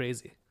is a little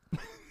crazy.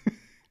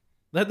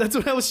 That's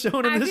what I was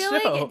shown in I this feel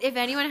show. like if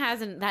anyone has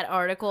that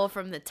article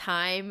from the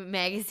Time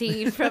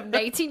magazine from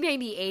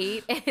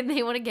 1998 and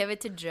they want to give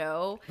it to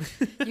Joe,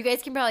 you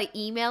guys can probably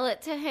email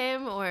it to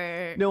him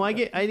or No, I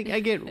get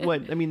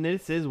what I mean.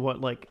 This is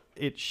what like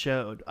it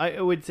showed. I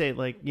would say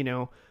like, you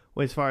know,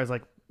 as far as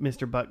like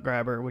Mr. Butt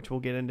Grabber, which we'll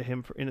get into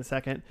him in a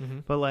second,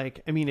 but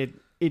like I mean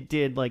it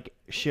did like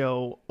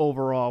show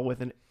overall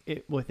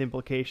with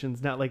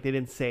implications. Not like they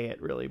didn't say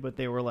it really, but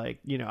they were like,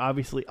 you know,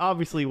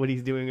 obviously what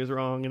he's doing is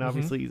wrong, and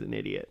obviously he's an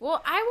idiot.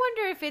 Well, I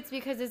wonder if it's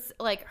because it's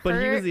like her.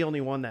 But he was the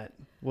only one that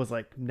was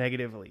like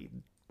negatively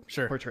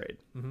portrayed.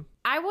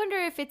 I wonder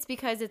if it's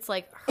because it's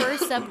like her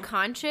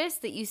subconscious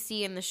that you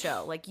see in the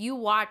show. Like you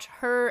watch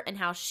her and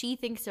how she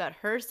thinks about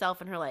herself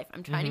and her life.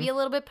 I'm trying to be a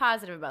little bit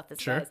positive about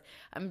this, guys.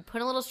 I'm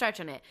putting a little stretch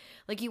on it.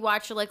 Like you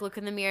watch her like look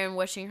in the mirror and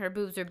wishing her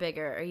boobs were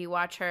bigger, or you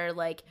watch her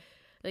like,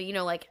 you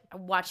know, like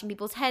watching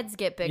people's heads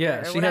get bigger.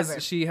 Yeah, or whatever.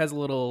 she has a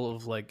little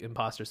of like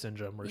imposter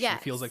syndrome where Yes.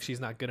 she feels like she's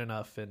not good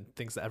enough and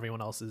thinks that everyone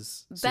else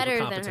is better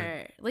super than competent.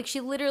 her. Like she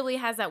literally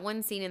has that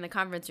one scene in the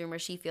conference room where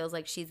she feels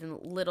like she's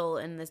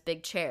in this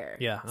big chair.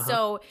 Yeah,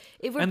 So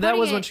if we're And that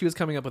was putting when it- she was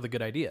coming up with a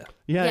good idea.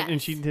 Yeah, Yes.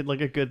 and she did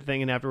like a good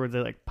thing, and afterwards they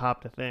like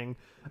popped a thing.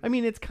 I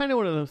mean, it's kind of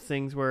one of those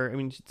things where, I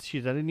mean,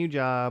 she's at a new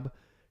job.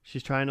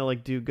 She's trying to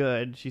like do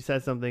good. She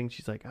says something.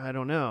 She's like, I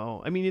don't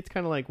know. I mean, it's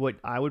kind of like what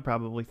I would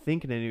probably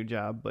think in a new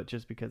job, but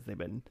just because they've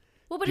been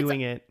but doing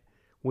it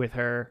with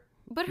her.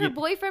 But her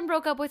boyfriend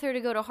broke up with her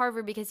to go to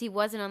Harvard because he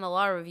wasn't on the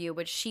law review,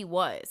 but she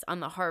was on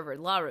the Harvard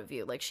law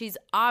review. Like, she's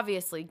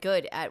obviously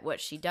good at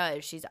what she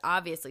does. She's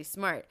obviously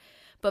smart.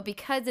 But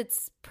because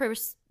it's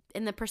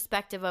in the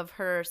perspective of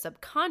her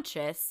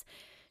subconscious,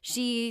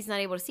 she's not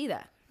able to see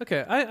that.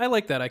 Okay, I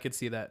like that. I could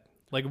see that.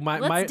 Like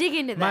Let's dig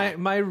into that.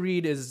 My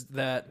read is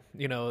that,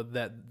 you know,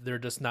 that they're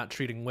just not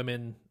treating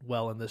women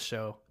well in this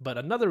show. But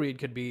another read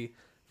could be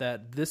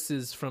that this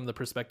is from the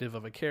perspective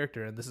of a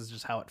character, and this is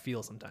just how it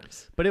feels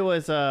sometimes. But it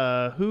was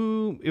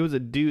it was a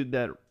dude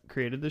that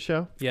created the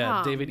show. Yeah,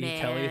 Aw, David E.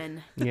 Kelly.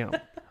 man. Yeah.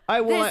 My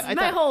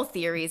thought, whole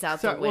theory's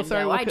out the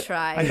window. I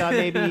tried. I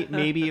thought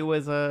maybe it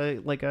was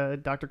like a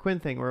Dr. Quinn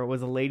thing where it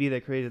was a lady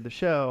that created the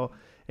show,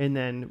 and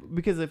then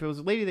because if it was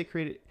a lady that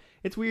created,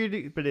 it's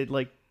weird, but it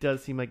like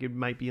does seem like it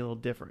might be a little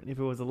different. If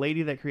it was a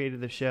lady that created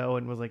the show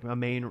and was like a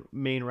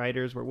main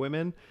writers were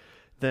women,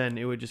 then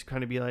it would just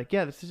kind of be like,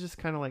 yeah, this is just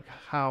kind of like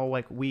how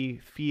like we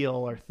feel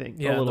or think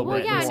Yeah, a little well,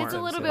 bit yeah, more. and it's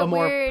a little bit a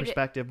more weird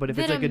perspective. But if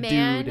it's that like a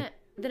dude,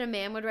 that a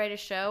man would write a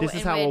show. this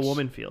is in how a which-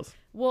 woman feels.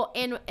 Well,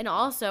 and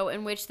also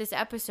in which this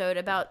episode,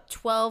 about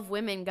 12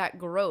 women got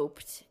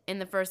groped in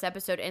the first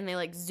episode, and they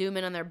like zoom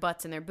in on their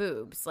butts and their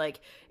boobs.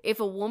 Like, if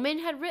a woman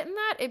had written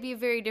that, it'd be a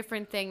very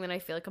different thing than I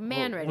feel like a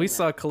man writing We that.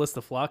 saw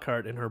Callista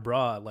Flockhart in her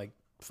bra like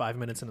 5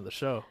 minutes into the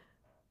show.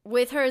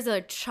 With her as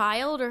a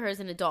child or her as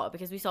an adult,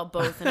 because we saw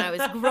both, and I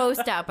was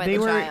grossed out by They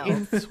the were child.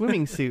 in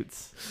swimming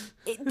suits.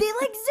 They like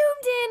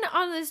zoomed in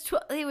on this.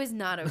 It was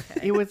not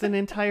okay. It was an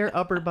entire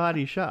upper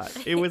body shot.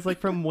 It was like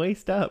from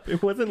waist up.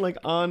 It wasn't like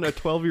on a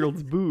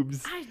 12-year-old's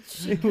boobs.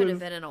 She could have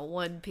been in a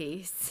one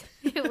piece.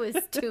 It was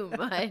too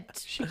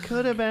much. She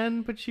could have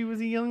been, but she was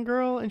a young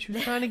girl and she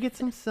was trying to get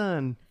some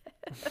sun.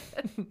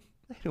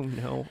 I don't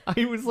know.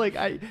 I was like,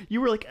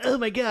 you were like, oh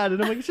my God.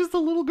 And I'm like, it's just a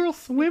little girl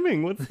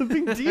swimming. What's the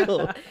big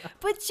deal?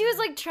 But she was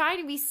like trying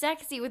to be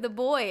sexy with a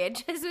boy.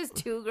 It just was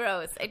too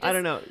gross. I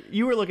don't know.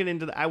 You were looking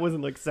into I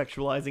wasn't like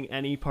sexualizing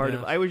any part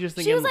of I was just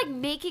thinking. She was like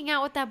making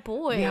out with that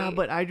boy. Yeah,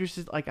 but I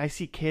just like, I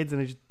see kids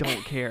and I just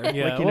don't care.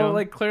 Yeah, like, you well, know,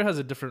 like Claire has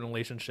a different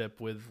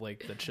relationship with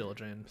like the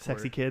children.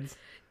 sexy where- kids.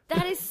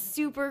 That is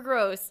super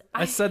gross.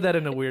 I said that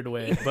in a weird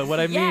way, but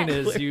what I mean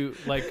Yes. is you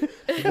like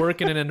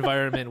work in an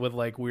environment with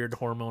like weird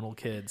hormonal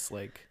kids,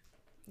 like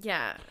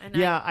Yeah. And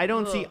I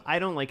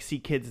don't like see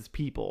kids as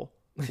people.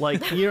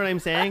 Like, you know what I'm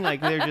saying?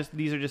 Like,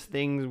 these are just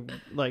things,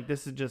 like,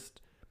 this is just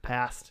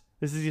past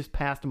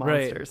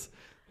monsters.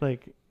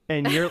 Like,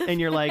 and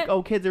you're like,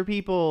 oh, kids are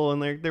people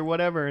and they're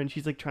whatever, and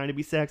she's like trying to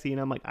be sexy, and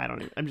I'm like,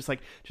 I'm just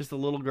like just a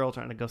little girl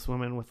trying to go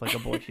swimming with like a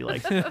boy she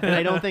likes. And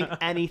I don't think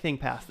anything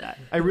past that.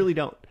 I really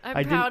don't.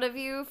 I'm proud of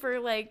you for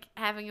like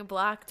having a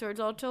block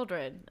towards all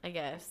children, I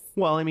guess.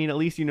 Well, I mean, at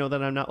least you know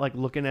that I'm not like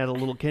looking at a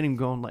little kid and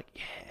going like,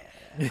 yeah.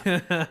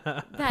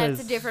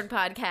 That's a different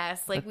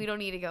podcast. Like, we don't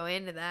need to go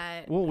into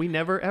that. Well, we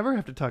never ever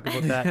have to talk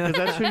about that because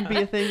that shouldn't be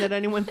a thing that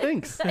anyone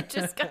thinks. That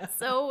just got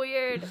so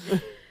weird.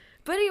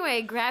 But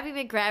anyway,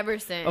 Grabby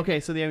McGrabberson. Okay,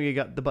 so then you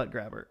got the butt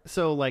grabber.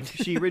 So like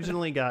she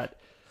originally got,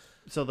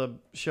 so the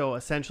show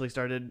essentially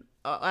started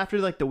after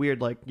like the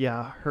weird like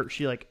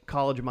she like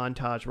college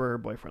montage where her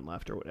boyfriend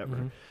left or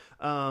whatever.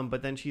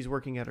 But then she's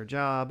working at her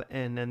job,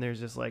 and then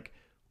there's this like,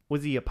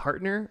 was he a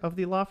partner of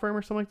the law firm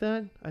or something like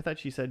that? I thought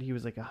she said he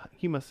was like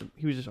he was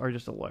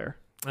just a lawyer.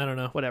 I don't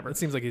know. Whatever. It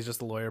seems like he's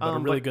just a lawyer, but a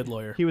really but good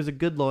lawyer. He was a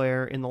good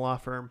lawyer in the law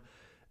firm.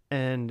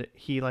 And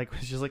he like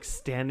was just like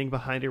standing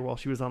behind her while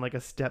she was on like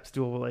a step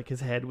stool where like his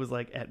head was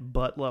like at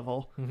butt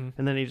level.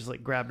 And then he just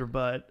like grabbed her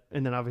butt.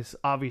 And then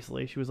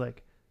obviously she was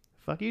like,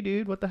 fuck you,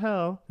 dude. What the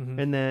hell?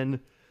 And then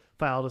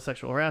filed a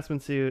sexual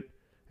harassment suit.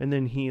 And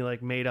then he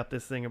like made up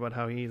this thing about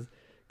how he's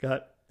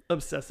got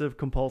obsessive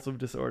compulsive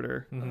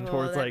disorder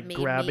towards that like made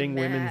me grabbing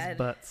women's mad.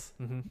 butts,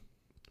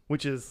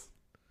 which is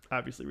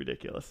obviously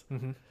ridiculous.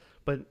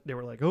 But they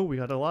were like, oh, we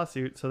got a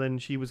lawsuit. So then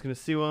she was going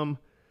to sue him.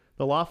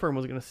 The law firm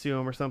was going to sue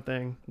him or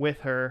something with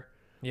her.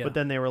 Yeah. But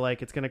then they were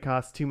like, it's going to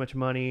cost too much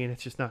money and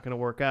it's just not going to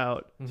work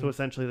out. So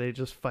essentially they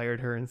just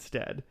fired her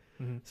instead.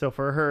 So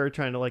for her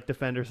trying to like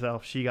defend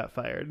herself, she got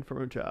fired from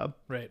her job,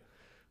 Right.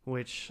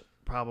 which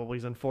probably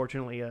is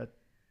unfortunately a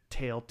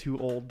tale too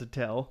old to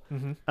tell.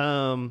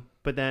 Mm-hmm.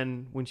 But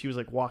then when she was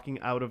like walking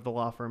out of the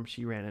law firm,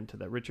 she ran into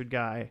that Richard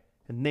guy,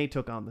 and they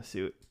took on the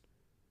suit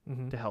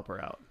Mm-hmm. to help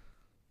her out.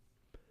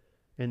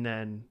 And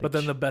then, But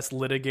then the best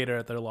litigator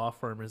at their law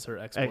firm is her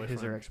ex-boyfriend.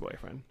 is her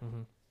ex-boyfriend,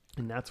 Mm-hmm.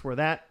 and that's where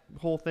that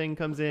whole thing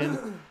comes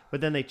in. But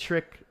then they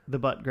trick the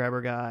butt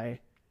grabber guy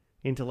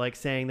into like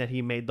saying that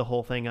he made the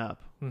whole thing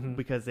up Mm-hmm.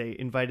 because they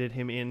invited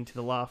him into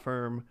the law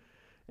firm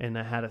and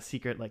had a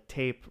secret like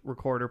tape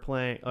recorder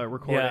playing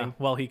recording. Yeah,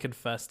 well, he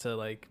confessed to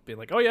like being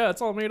like, "Oh yeah,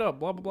 it's all made up."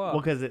 Blah blah blah. Well,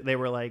 because they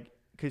were like,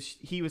 because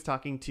he was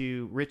talking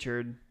to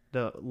Richard,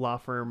 the law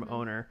firm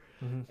owner,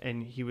 Mm-hmm.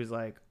 and he was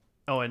like,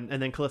 oh, and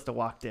then Callista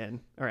walked in,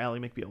 or Ally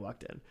McBeal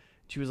walked in.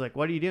 She was like,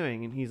 what are you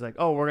doing? And he's like,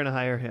 oh, we're going to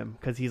hire him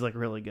because he's like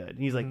really good. And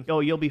he's like,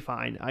 oh, you'll be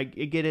fine. I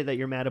get it that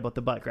you're mad about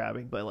the butt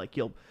grabbing, but like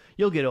you'll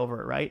get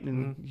over it, right?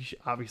 And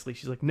obviously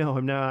she's like, no,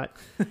 I'm not.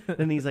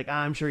 Then he's like,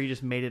 I'm sure you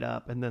just made it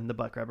up. And then the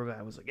butt grabber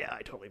guy was like, yeah,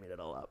 I totally made it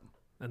all up.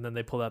 And then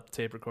they pulled out the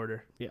tape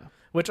recorder. Yeah.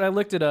 Which I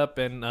looked it up,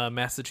 and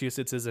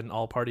Massachusetts is an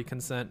all-party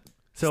consent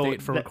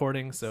state for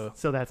recording, so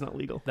that's not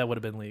legal. that would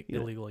have been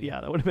illegal. Yeah,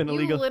 that would have been You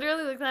illegal.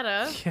 literally looked that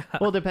up. Yeah.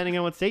 Well, depending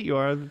on what state you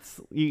are,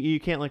 you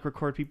can't like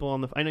record people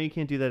on the. I know you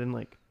can't do that in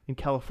like in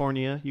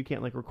California. You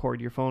can't like record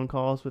your phone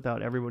calls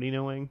without everybody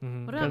knowing.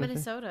 Mhm. What about Kind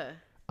of thing.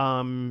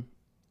 Minnesota?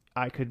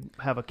 I could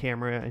have a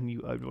camera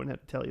and I wouldn't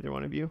have to tell either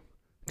one of you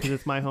because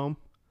it's my home.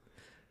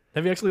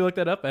 Have you actually looked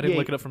that up? I didn't Yeah,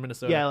 look it up for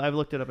Minnesota. Yeah, I've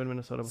looked it up in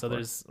Minnesota before. So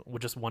there's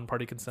just one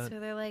party consent. So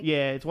they're like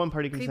yeah, it's one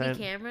party creepy consent.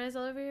 cameras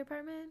all over your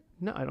apartment.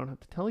 No, I don't have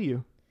to tell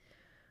you.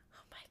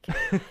 Oh my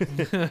god!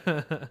 There's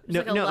No,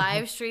 like a no.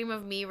 live stream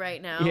of me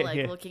right now, Yeah, like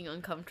yeah. looking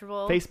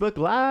uncomfortable. Facebook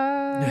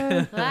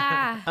Live.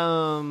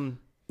 Ah.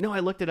 No, I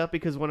looked it up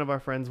because one of our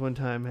friends one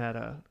time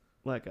had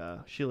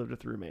she lived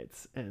with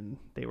roommates and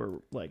they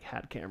were like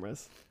had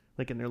cameras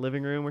like in their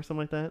living room or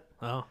something like that.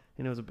 Oh.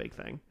 And it was a big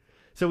thing.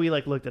 So we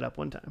like looked it up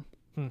one time.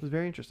 It was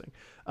very interesting.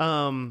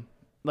 So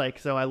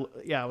I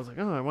was like,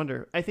 oh, I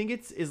wonder. I think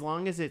it's as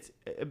long as it's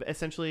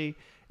essentially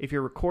if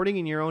you're recording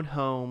in your own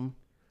home,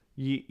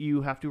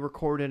 you have to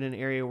record in an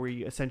area where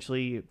you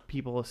essentially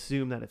people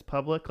assume that it's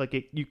public. Like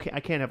I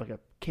can't have like a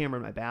camera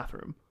in my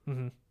bathroom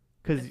Mm-hmm.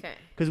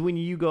 because when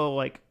you go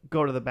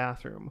to the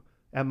bathroom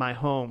at my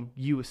home,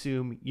 you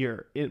assume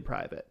you're in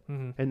private,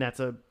 and it's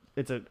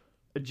a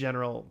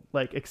general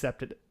like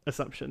accepted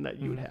assumption that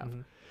you would have.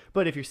 Mm-hmm.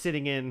 But if you're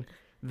sitting in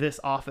this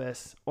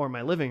office or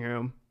my living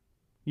room,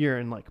 you're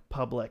in like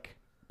public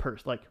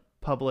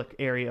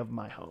area of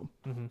my home,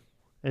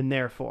 and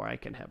therefore I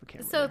can have a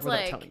camera. So it's without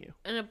like telling you.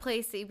 in a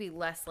place that you'd be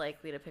less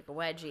likely to pick a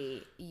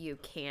wedgie, you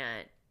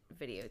can't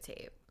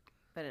videotape,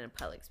 but in a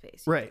public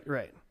space, you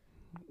Right.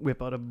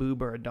 Whip out a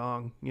boob or a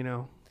dong, you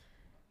know.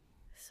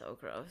 So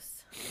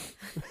gross.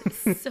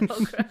 So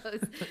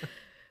gross.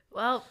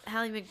 Well,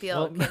 Hallie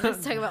McBeal, okay,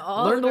 let's talk about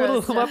all Learned the a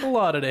gross little about the stuff.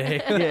 law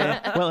today.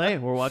 Yeah. Well, hey,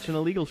 we're watching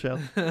a legal show.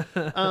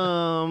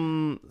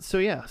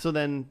 So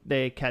then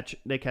they catch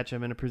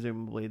him and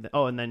presumably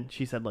and then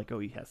she said like, oh,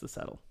 he has to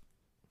settle.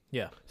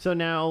 Yeah. So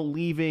now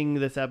leaving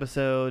this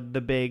episode,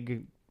 the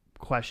big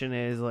question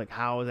is like,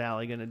 how is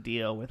Allie going to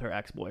deal with her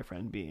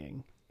ex-boyfriend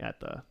being at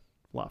the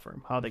law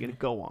firm? How are they going to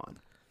go on?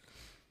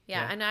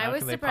 Yeah, and I How was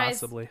can they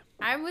surprised. possibly?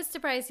 I was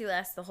surprised he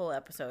lasted the whole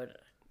episode.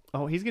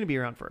 Oh, he's going to be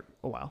around for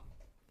a while.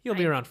 He'll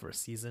be around for a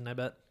season, I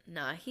bet.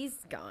 Nah,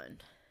 he's gone.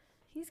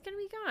 He's gonna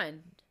be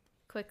gone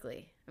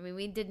quickly. I mean,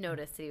 we did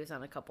notice that he was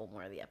on a couple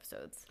more of the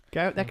episodes.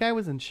 That guy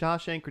was in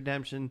Shawshank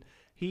Redemption.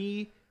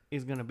 He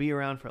is going to be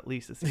around for at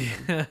least a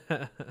season.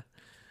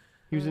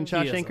 He was in He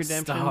is Shawshank a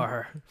Redemption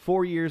star.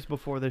 4 years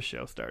before this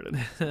show started.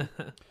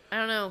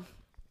 I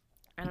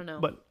don't know.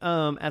 But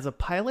as a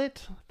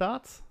pilot,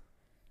 thoughts?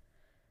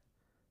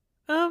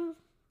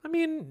 I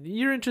mean,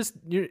 you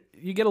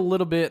get a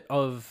little bit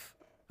of.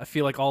 I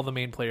feel like all the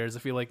main players. I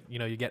feel like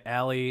you get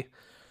Allie,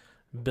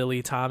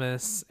 Billy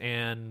Thomas,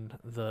 and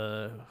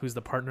who's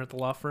the partner at the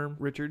law firm,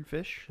 Richard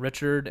Fish.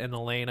 Richard and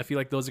Elaine. I feel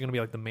like those are gonna be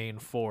like the main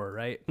four,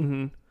 right?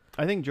 Mm-hmm.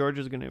 I think George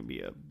is going to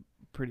be a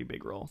pretty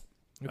big role.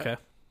 Okay.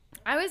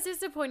 I was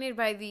disappointed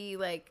by the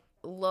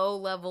low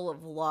level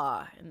of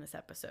law in this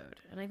episode,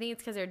 and I think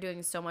it's because they're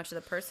doing so much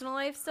of the personal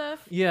life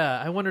stuff. Yeah,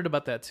 I wondered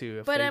about that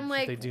too. But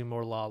if they do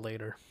more law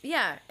later.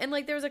 Yeah, and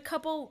there was a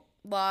couple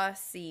law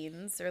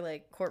scenes or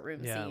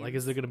courtroom Yeah, scenes.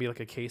 is there gonna be a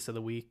case of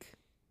the week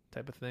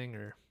type of thing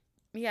or?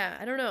 Yeah,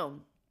 I don't know.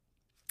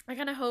 I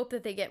kind of hope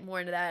that they get more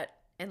into that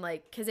and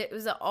because it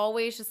was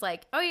always just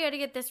oh, you got to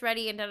get this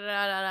ready and da da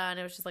da da da, and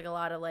it was just a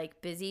lot of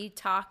busy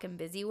talk and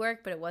busy work,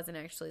 but it wasn't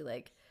actually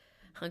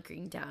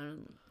hunkering down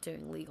and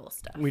doing legal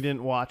stuff. We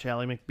didn't watch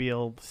Ally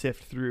McBeal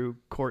sift through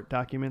court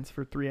documents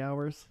for 3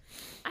 hours.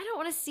 I don't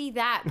want to see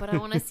that, but I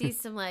want to see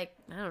some I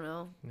don't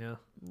know, Yeah.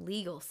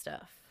 legal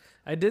stuff.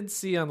 I did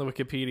see on the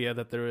Wikipedia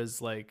that there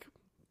was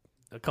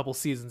a couple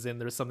seasons in,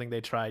 there was something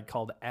they tried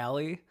called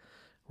Alley,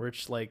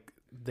 which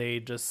they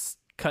just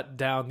cut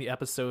down the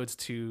episodes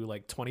to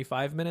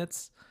 25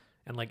 minutes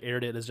and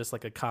aired it as just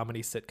a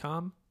comedy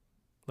sitcom.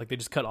 Like they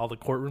just cut all the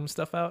courtroom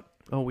stuff out.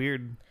 Oh,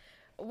 weird.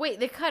 Wait,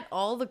 they cut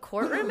all the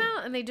courtroom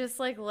out and they just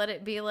like let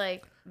it be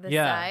like the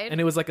Yeah, side?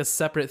 and it was like a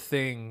separate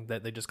thing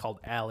that they just called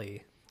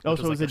Allie. Oh, which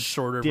so it was like a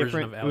shorter version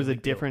different. of It Ally was a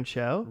McBeal. different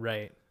show.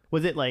 Right.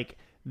 Was it like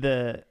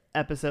the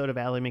episode of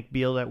Ally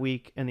McBeal that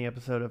week and the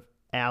episode of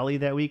Allie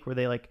that week? Were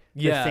they like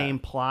the Yeah. same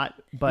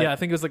plot? But Yeah, I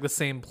think it was like the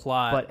same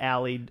plot. but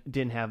Allie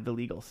didn't have the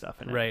legal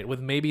stuff in it. Right, with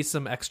maybe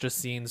some extra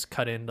scenes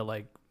cut in to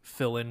like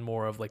fill in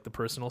more of like the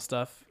personal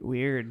stuff.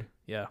 Weird.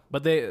 Yeah,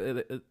 but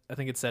I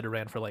think it said it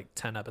ran for like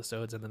 10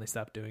 episodes and then they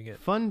stopped doing it.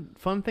 Fun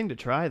thing to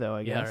try though.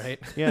 I Yeah, guess. right?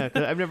 Yeah,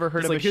 'cause I've never heard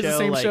It's of like a here's show the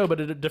same like. show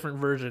but a different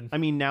version. I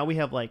mean, now we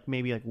have like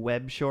maybe like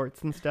web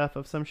shorts and stuff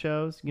of some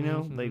shows. You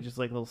know, Mhm, like mhm. just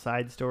like little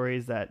side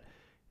stories that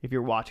if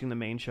you're watching the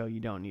main show, you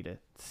don't need to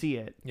see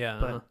it. Yeah,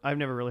 But I've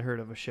never really heard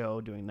of a show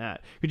doing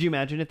that. Could you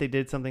imagine if they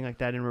did something like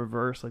that in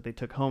reverse? Like they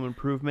took Home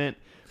Improvement,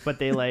 but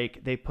they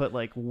put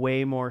like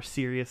way more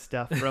serious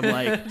stuff from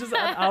like just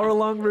an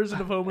hour-long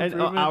version of Home an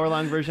Improvement.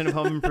 hour-long version of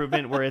Home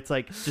Improvement where it's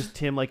like just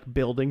Tim like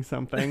building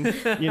something,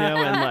 you know,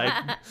 and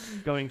like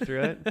going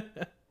through it.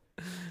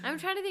 I'm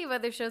trying to think of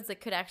other shows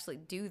that could actually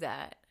do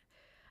that.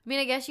 I mean,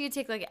 I guess you could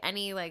take like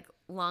any like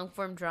long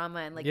form drama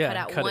and like Yeah, cut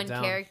and out cut it one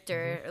down.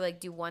 character or like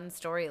do one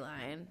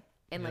storyline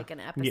in like an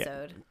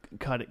episode.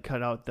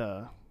 Cut out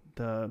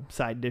the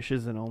side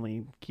dishes and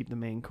only keep the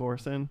main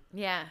course in.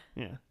 Yeah.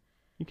 Yeah,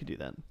 you could do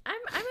that. I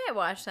might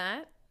watch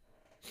that.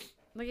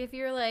 Like if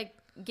you're like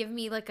give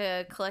me like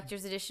a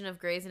collector's edition of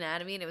Grey's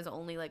Anatomy and it was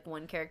only like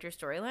one character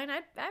storyline,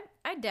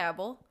 I'd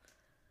dabble.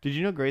 Did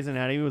you know Grey's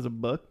Anatomy was a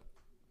book?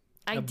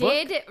 I A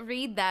book? did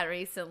read that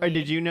recently. Or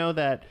did you know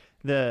that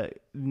the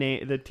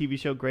TV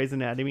show Grey's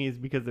Anatomy is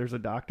because there's a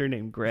doctor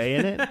named Grey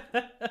in it?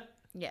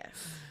 Yes.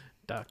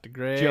 Dr.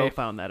 Gray. Joe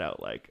found that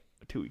out like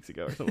 2 weeks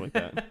ago or something like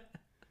that.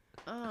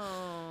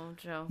 Oh,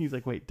 Joe. He's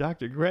like, wait,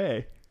 Dr.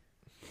 Gray.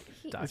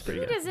 He, That's he pretty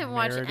good. doesn't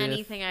watch Meredith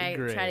anything I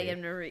try to Grey. get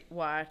him to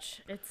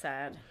watch. It's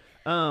sad.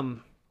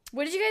 Um,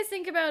 What did you guys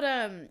think about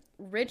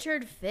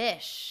Richard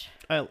Fish?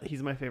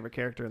 he's my favorite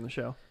character in the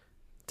show.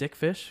 Dick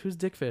Fish? Who's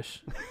Dick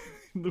Fish?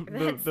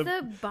 That's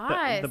the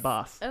boss. the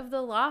boss. of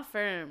the law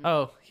firm.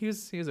 Oh, he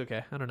was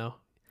okay. I don't know.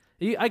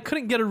 I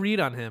couldn't get a read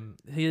on him.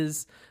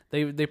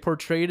 They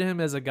portrayed him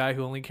as a guy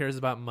who only cares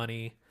about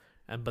money,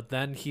 but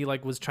then he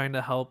like was trying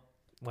to help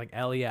like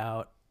Ellie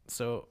out.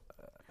 So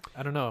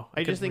I don't know.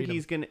 I just couldn't think read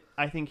he's gonna.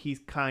 I think he's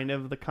kind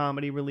of the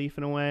comedy relief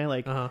in a way.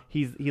 Like Uh-huh.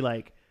 he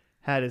like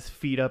had his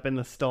feet up in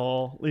the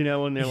stall, you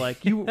know, when they're like,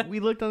 we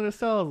looked under the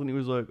stalls, and he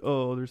was like,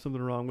 oh, there's something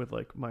wrong with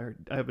like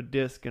I have a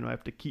disc and I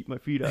have to keep my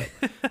feet up.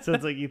 So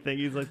it's like you think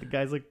he's like the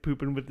guy's like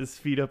pooping with his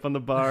feet up on the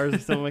bars or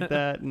something like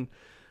that, and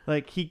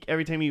like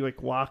every time he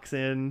like walks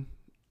in,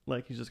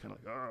 like he's just kind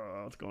of like,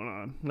 oh, what's going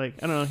on? Like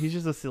I don't know, he's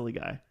just a silly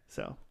guy,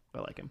 so I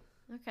like him.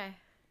 Okay.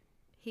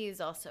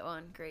 He's also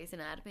on Grey's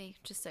Anatomy,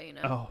 just so you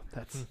know. Oh,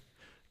 that's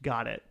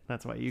got it.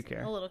 That's why you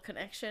care. A little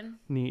connection.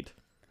 Neat.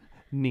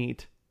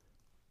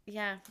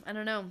 Yeah, I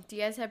don't know. Do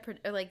you guys have,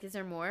 is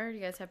there more? Do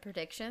you guys have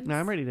predictions? Now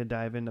I'm ready to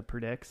dive into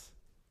predicts.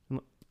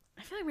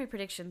 I feel like my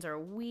predictions are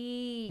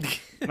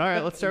weak. All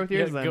right, let's start with You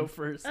yours gotta then. go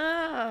first. Oh,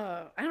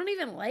 I don't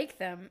even like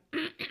them.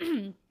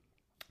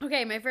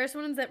 Okay, my first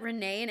one is that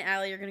Renee and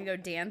Allie are going to go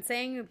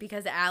dancing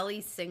because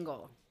Allie's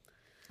single.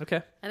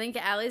 Okay. I think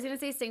Allie's going to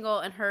stay single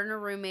and her and her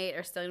roommate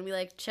are still going to be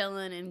like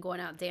chilling and going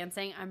out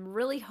dancing. I'm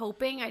really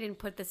hoping, I didn't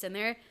put this in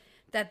there,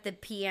 that the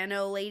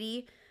piano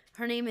lady,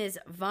 her name is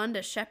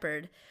Vonda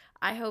Shepherd.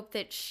 I hope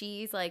that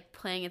she's like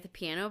playing at the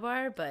piano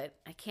bar, but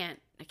I can't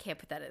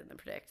put that in the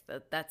predict.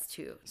 That's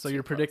too. So too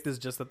your close. predict is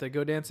just that they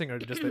go dancing, or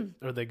just that,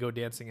 or they go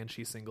dancing and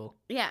she's single.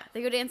 Yeah,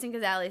 they go dancing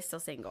because Allie's still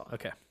single.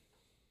 Okay.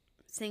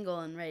 Single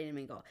and ready to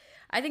mingle.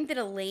 I think that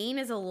Elaine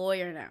is a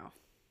lawyer now.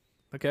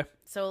 Okay.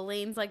 So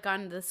Elaine's like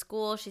gone to the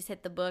school. She's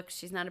hit the books.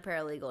 She's not a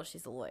paralegal.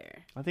 She's a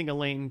lawyer. I think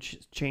Elaine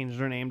changed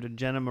her name to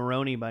Jenna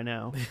Maroney by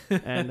now.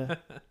 And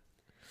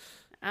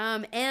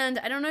And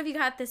I don't know if you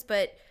got this,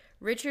 but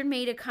Richard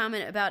made a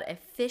comment about a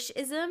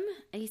fishism,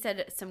 and he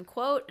said some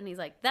quote, and he's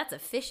like, "That's a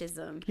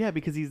fishism." yeah,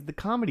 because he's the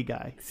comedy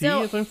guy. See,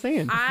 So, that's what I'm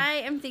saying.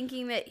 I am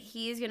thinking that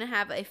he's gonna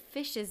have a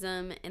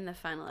fishism in the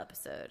final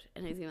episode,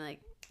 and he's gonna be like,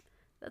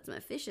 "That's my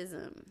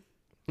fishism."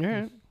 All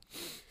right.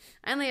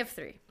 I only have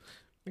 3.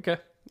 Okay.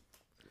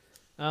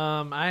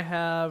 I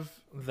have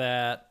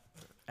that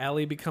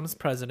Allie becomes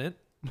president.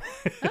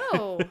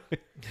 Oh,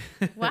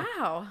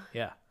 wow!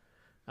 Yeah.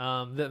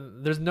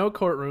 There's no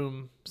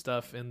courtroom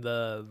stuff in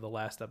the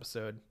last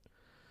episode.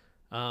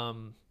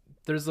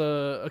 There's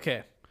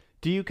okay.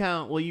 Do you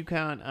count? Will you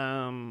count?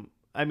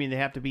 I mean, they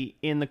have to be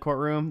in the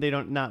courtroom. They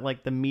don't not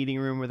like the meeting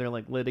room where they're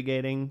like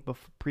litigating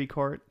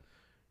pre-court.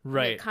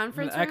 Right.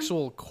 conference the room?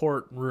 actual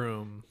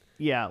courtroom.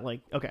 Yeah,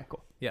 like okay,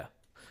 cool. Yeah.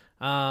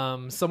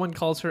 Someone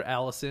calls her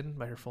Allison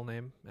by her full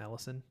name,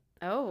 Allison.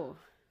 Oh,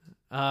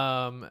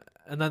 And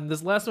then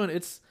this last one,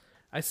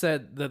 I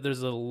said that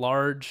there's a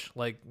large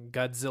like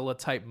Godzilla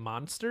type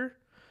monster.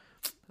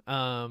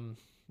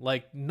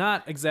 Like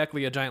not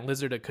exactly a giant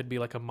lizard. It could be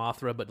like a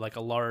Mothra, but like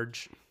a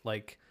large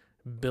like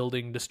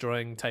building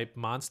destroying type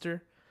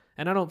monster.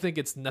 And I don't think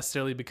it's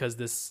necessarily because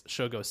this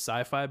show goes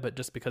sci-fi, but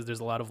just because there's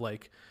a lot of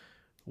like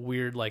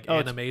weird like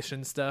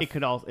animation stuff. It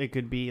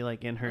could be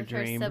like in her Like her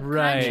dream.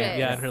 Right. subconscious.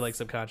 Yeah, in her like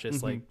subconscious,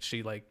 Mhm. like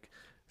she like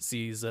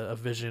sees a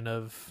vision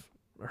of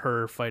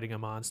her fighting a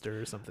monster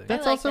or something.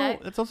 That's like also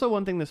that. that's also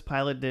one thing this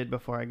pilot did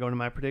before I go to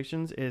my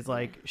predictions is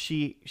like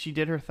she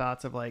did her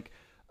thoughts of like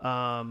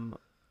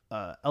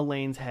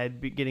Elaine's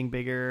head getting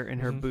bigger and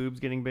her boobs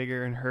getting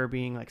bigger and her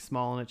being like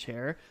small in a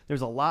chair.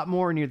 There's a lot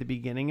more near the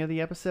beginning of the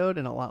episode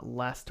and a lot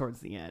less towards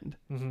the end.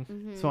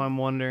 Mm-hmm. So I'm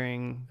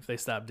wondering If they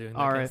stop doing that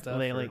are kind of if stuff.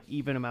 they or- like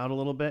even them out a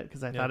little bit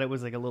because I Yeah. thought it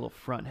was like a little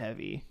front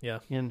heavy Yeah.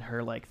 in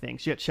her like thing.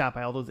 She got shot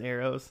by all those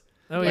arrows.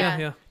 Oh Yeah.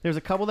 yeah. There's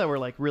a couple that were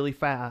like really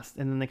fast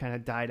and then they kind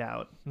of died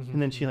out. Mhm.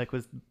 And then she like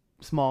was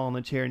small in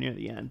the chair near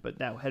the end, but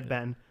that had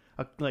been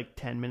like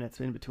 10 minutes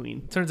in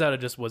between. Turns out it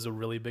just was a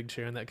really big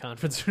chair in that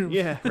conference room.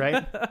 Yeah,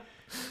 right.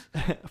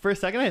 For a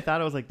second, I thought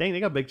I was like, "Dang, they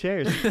got big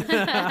chairs,"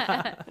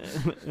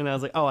 and I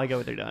was like, "Oh, I get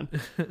what they're done."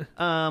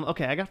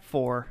 Okay, I got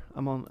 4.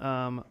 I'm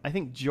on. I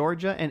think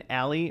Georgia and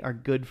Allie are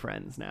good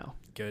friends now.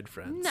 Good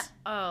friends. No.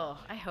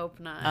 Oh, I hope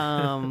not.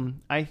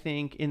 I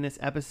think in this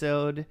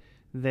episode,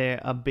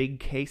 a big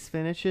case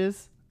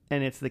finishes,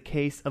 and it's the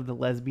case of the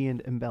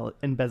lesbian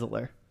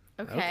embezzler.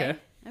 Okay.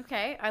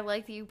 Okay. I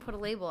like that you put a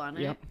label on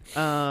it. Yep.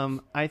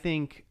 I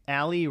think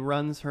Allie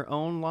runs her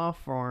own law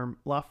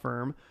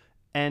firm,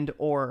 and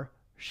or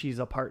she's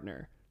a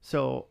partner.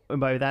 So and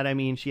by that I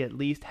mean she at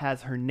least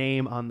has her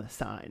name on the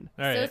sign.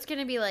 All right. So it's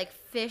gonna be like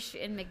Fish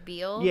and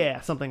McBeal. Yeah,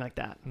 something like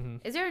that.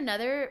 Is there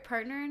another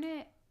partner in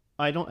it?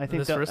 I think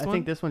This first I one?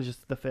 think this one's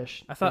just the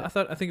fish. I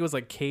think it was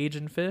like Cage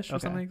and Fish or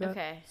Okay. something like that.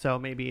 Okay. So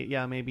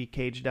maybe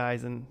Cage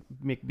dies and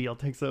McBeal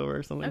takes over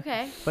or something.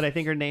 Okay. But I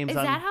think her name's Is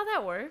on that how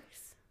that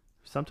works?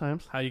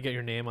 sometimes. How you get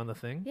your name on the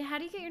thing? Yeah. How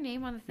do you get your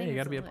name on the Yeah, thing? you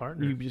got to or be a something?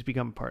 partner. You just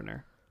become a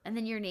partner. And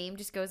then your name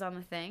just goes on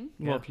the thing.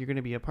 Well, Yeah. if you're going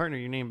to be a partner,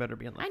 your name better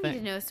be on the I thing. need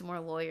to know some more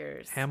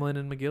lawyers. Hamlin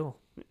and McGill.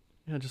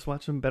 Yeah, just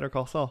watch some Better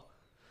Call Saul.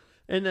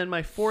 And then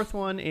my 4th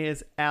one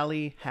is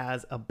Allie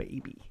has a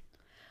baby.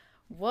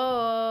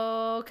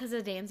 Whoa, because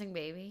of Dancing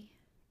Baby.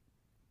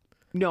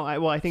 No,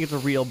 I think it's a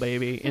real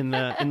baby in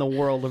the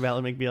world of Ally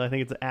McBeal. I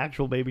think it's an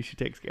actual baby she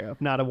takes care of,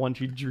 not a one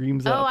she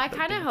dreams of. Oh, I that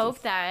kind of dances.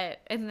 hope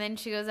that. And then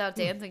she goes out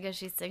dancing because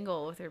she's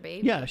single with her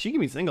baby. Yeah, she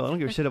can be single. I don't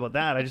give a shit about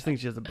that. I just think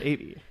she has a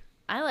baby.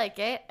 I like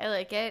it. I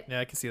like it. Yeah,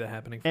 I can see that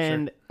happening for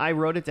And sure. I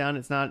wrote it down.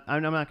 It's not.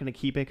 I'm not going to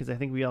keep it because I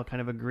think we all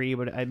kind of agree.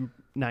 But I'm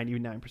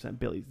 99%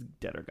 Billy's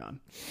dead or gone.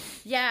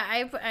 Yeah, I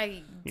Yeah.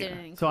 didn't.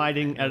 include So I that.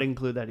 didn't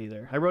include that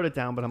either. I wrote it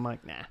down, but I'm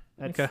like, nah.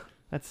 Okay.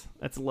 That's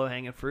low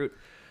hanging fruit.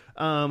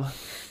 All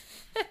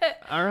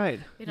right.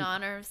 In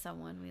honor of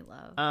someone we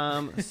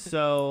love.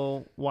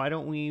 So why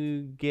don't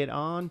we get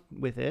on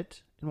with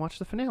it and watch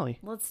the finale?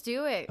 Let's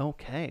do it.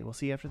 Okay, we'll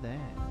see you after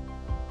that.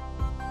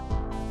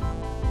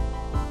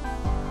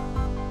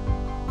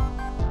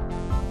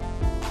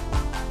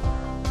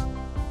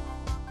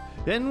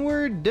 And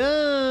we're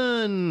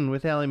done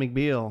with Ally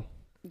McBeal.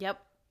 Yep.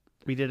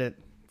 We did it.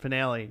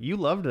 Finale. You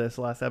loved this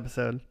last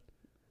episode.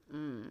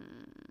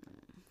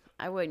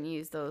 I wouldn't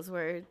use those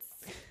words.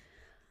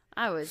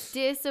 I was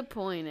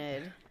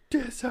disappointed.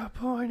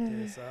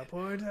 Disappointed.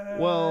 Disappointed.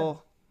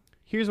 Well,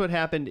 here's what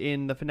happened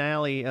in the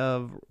finale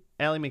of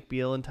Ally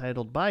McBeal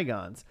entitled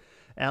Bygones.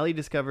 Ally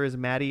discovers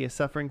Maddie is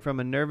suffering from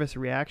a nervous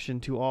reaction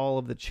to all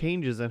of the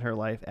changes in her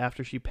life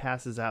after she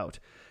passes out.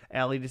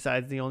 Ally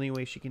decides the only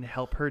way she can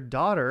help her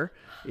daughter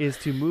is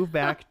to move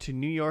back to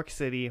New York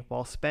City.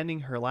 While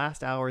spending her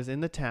last hours in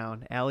the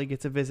town, Ally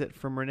gets a visit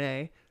from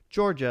Renee,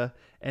 Georgia,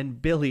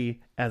 and Billy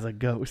as a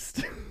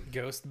ghost.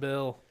 Ghost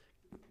Bill.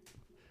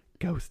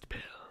 Ghost Bill.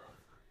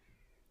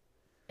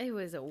 It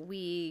was a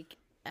weak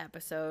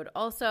episode.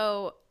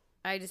 Also,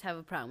 I just have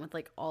a problem with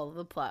like all of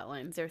the plot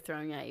lines they're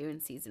throwing at you in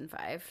season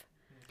 5.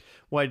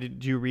 Why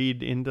did you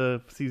read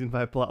into season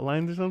 5 plot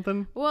lines or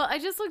something? Well, I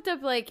just looked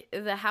up like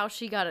how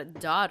she got a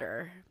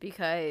daughter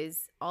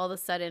because all of a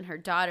sudden her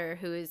daughter,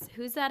 who's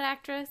that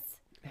actress?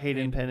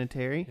 Hayden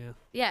Panettiere. Yeah.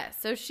 Yeah,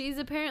 so she's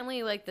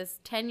apparently like this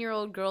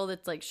 10-year-old girl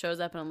that's like shows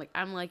up and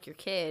I'm like your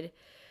kid.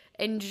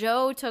 And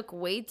Joe took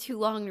way too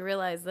long to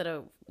realize that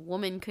a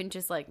woman couldn't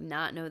just like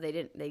not know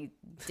they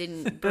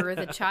didn't birth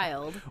a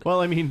child.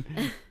 Well, I mean,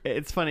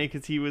 it's funny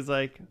because he was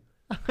like,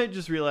 I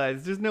just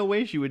realized there's no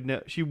way she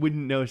wouldn't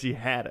know she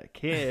had a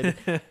kid.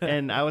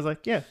 And I was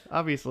like, yeah,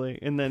 obviously.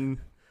 And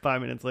then 5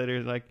 minutes later,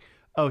 it's like,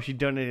 oh, she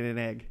donated an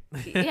egg.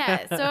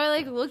 Yeah, so I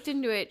like looked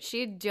into it.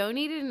 She had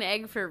donated an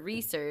egg for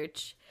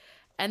research,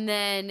 and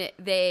then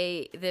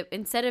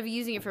instead of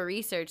using it for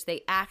research,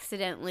 they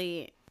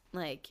accidentally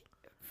like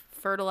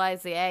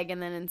fertilized the egg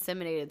and then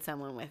inseminated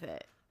someone with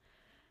it,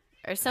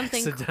 or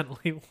something.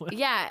 Accidentally.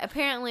 Yeah,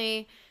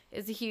 apparently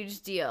it's a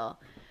huge deal.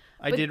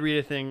 I did read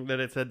a thing that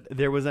it said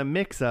there was a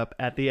mix-up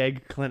at the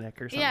egg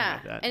clinic or something Yeah,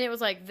 like that. and it was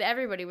like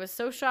everybody was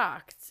so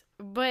shocked,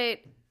 but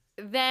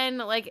then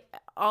like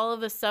all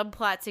of the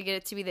subplot to get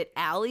it to be that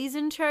Allie's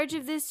in charge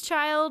of this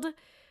child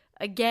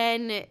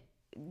again,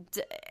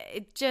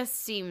 it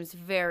just seems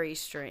very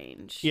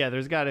strange. Yeah,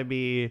 there's got to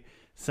be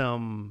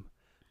some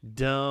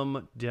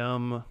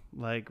dumb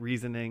like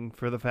reasoning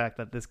for the fact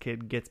that this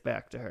kid gets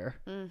back to her.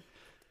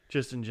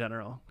 Just in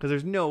general, because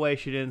there's no way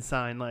she didn't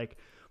sign like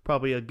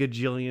probably a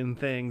gajillion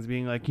things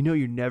being like,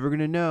 you're never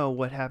gonna know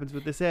what happens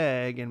with this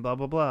egg and blah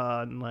blah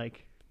blah, and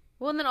like,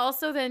 well, and then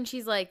also then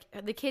she's like,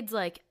 the kid's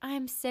like,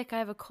 I'm sick, I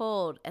have a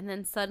cold, and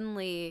then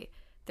suddenly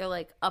they're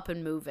like up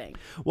and moving.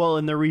 well,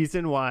 and the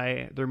reason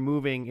why they're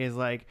moving is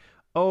like,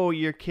 oh,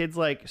 your kid's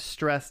like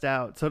stressed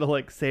out, so to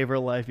like save her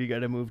life you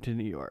gotta move to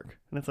New York.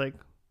 And it's like,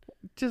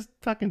 just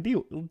fucking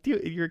deal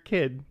you're a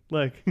kid,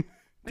 like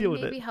deal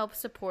with Maybe it. help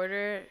support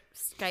her,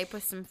 Skype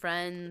with some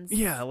friends.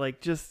 Yeah,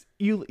 like just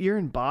you're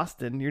in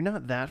Boston, you're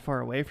not that far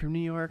away from New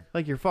York.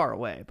 Like, you're far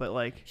away, but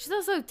like, She's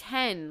also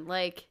 10,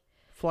 like,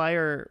 fly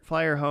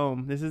her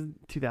home. This is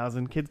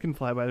 2000. Kids can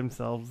fly by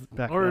themselves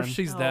back Or then. if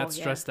she's Oh, that yeah.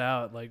 stressed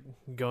out, like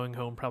going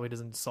home probably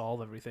doesn't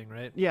solve everything,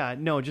 right? Yeah,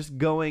 no, just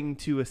going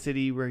to a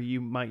city where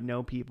you might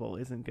know people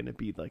isn't going to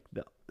be like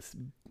the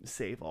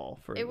save all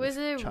for it was a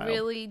this child.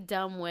 really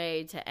dumb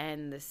way to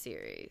end the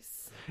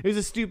series. It was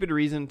a stupid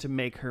reason to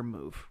make her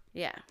move,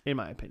 Yeah. in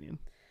my opinion.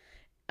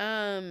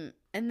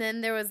 And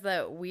then there was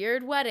the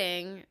weird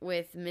wedding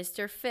with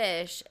Mr.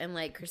 Fish and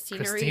like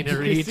Christina Christina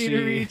Ricci.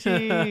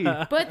 Ricci.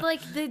 But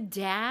like the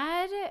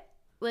dad,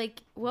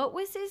 like what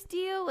was his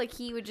deal? Like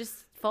he would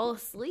just fall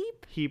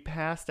asleep? He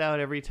passed out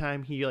every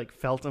time he like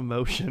felt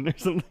emotion or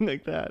something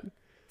like that.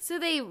 So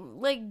they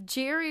like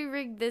jerry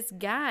rigged this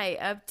guy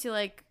up to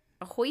like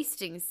a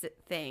hoisting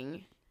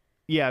thing.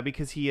 Yeah,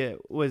 because he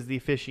was the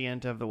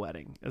officiant of the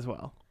wedding as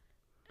well.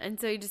 And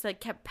so he just like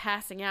kept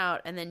passing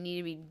out and then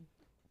needed to be.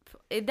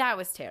 That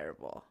was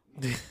terrible.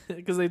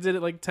 Because they did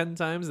it like 10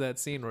 times, that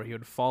scene where he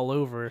would fall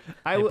over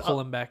and pull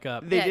him back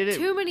up. They Yeah, did it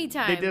too many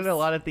times. They did it a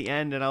lot at the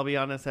end, and I'll be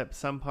honest, at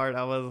some part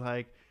I was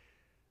like,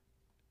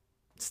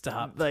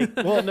 Stop. like,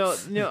 well, no.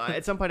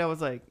 At some point I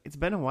was like, it's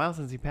been a while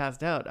since he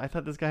passed out. I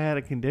thought this guy had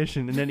a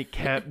condition, and then he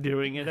kept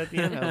doing it at the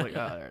end. I was like,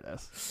 oh, there it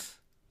is.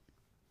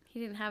 He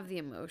didn't have the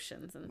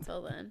emotions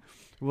until then.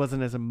 It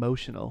wasn't as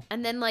emotional.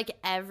 And then like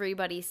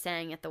everybody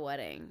sang at the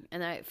wedding.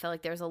 And I felt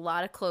like there was a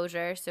lot of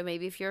closure. So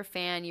maybe if you're a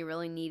fan, you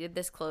really needed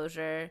this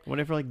closure. I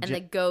wonder if like And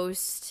the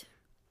ghost.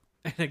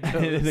 And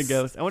it the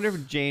ghost. I wonder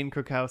if Jane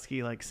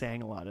Krakowski like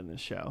sang a lot in this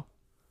show.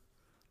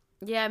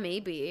 Yeah,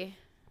 maybe.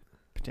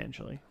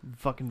 Potentially.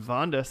 Fucking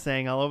Vonda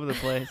sang all over the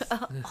place.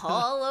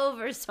 All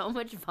over, so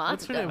much Vonda.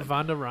 What's her name?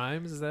 Vonda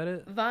Rhymes? Is that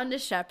it? Vonda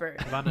Shepherd.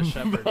 Vonda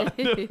Shepherd.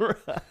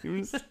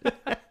 Rhymes.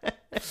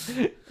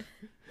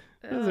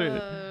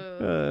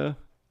 Oh.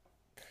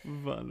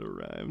 Vonda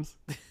Rhymes.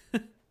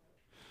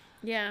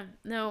 Yeah,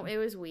 no, it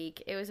was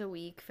weak. It was a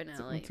weak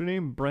finale. What's her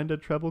name? Brenda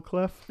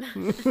Trebleclef?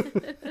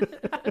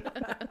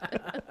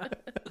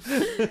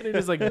 They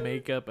just like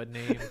make up a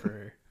name for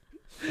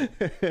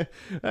her.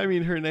 I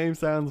mean, her name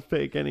sounds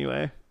fake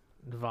anyway.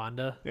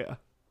 Vonda. Yeah.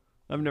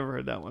 I've never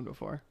heard that one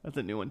before. That's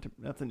a new one.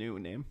 That's a new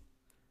name.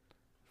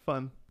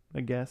 Fun,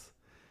 I guess.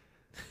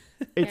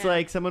 It's Yeah.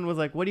 like someone was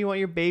like, what do you want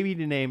your baby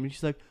to name? And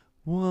she's like,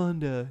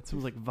 Wanda.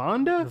 Someone's like,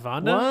 Vonda?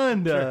 Vonda?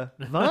 Wanda.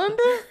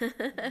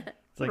 Vonda?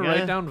 It's like,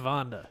 Write down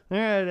Vonda. all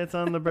right, it's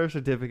on the birth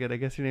certificate. I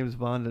guess your name's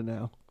Vonda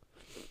now.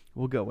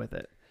 We'll go with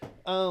it.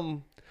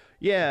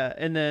 Yeah,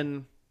 and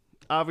then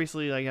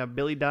obviously, like,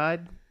 Billy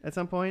died at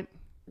some point.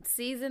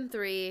 Season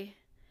 3,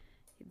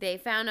 they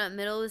found out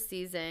middle of the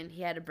season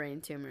he had a brain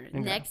tumor. Okay.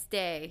 Next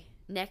day,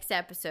 next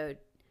episode,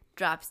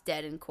 drops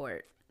dead in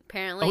court.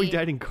 Apparently, Oh, he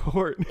died in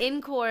court.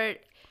 in court,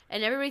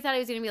 and everybody thought he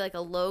was gonna be like a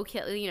low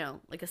kill,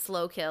 like a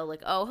slow kill.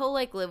 Like, oh, he'll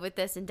like live with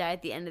this and die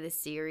at the end of the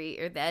series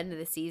or the end of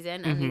the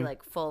season, and he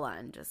like full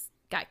on just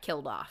got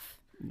killed off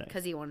Nice.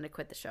 because he wanted to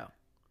quit the show.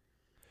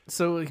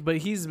 So, but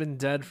he's been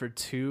dead for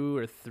 2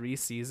 or 3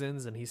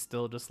 seasons, and he's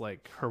still just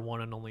like her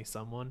one and only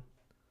someone.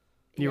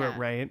 You were Yeah.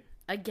 right.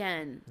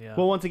 Again. Yeah.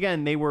 Well, once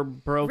again, they were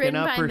broken Written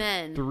up by for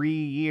men. 3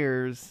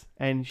 years,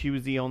 and she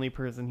was the only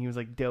person he was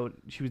like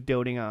she was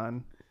doting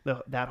on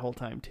that whole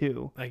time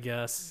too. I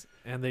guess.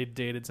 And they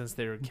dated since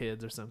they were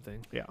kids or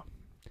something. Yeah,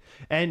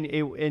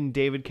 and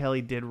David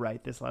Kelly did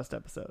write this last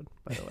episode,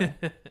 by the way.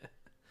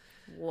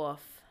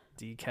 Woof.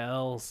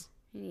 Decals.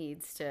 He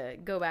needs to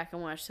go back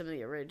and watch some of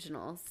the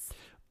originals.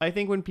 I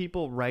think when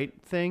people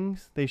write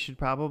things, they should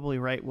probably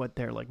write what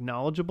they're like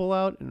knowledgeable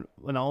of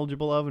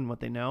and what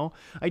they know.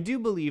 I do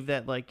believe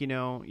that, like,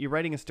 you're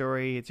writing a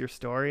story, it's your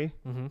story.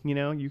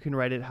 Mm-hmm. You can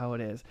write it how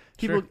it is.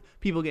 Sure.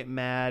 People get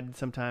mad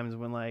sometimes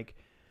when, like,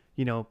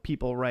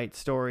 people write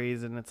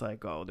stories and it's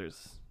like, oh,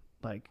 there's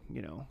like,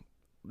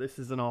 this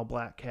is an all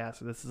black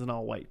cast or this is an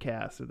all white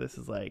cast or this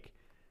is like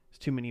it's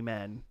too many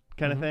men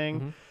kind of thing.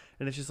 Mm-hmm.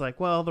 And it's just like,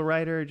 well, the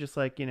writer just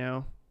like,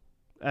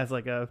 as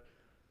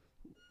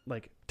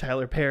like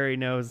Tyler Perry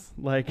knows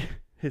like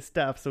his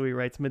stuff, so he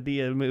writes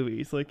Medea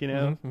movies, like,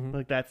 Mhm.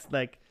 like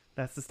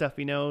that's the stuff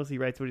he knows. He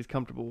writes what he's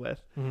comfortable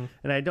with. Mm-hmm.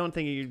 And I don't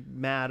think you're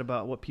mad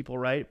about what people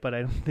write, but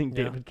I don't think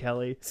Yeah. David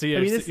Kelly. So you're,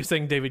 I mean, you're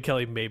saying David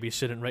Kelly maybe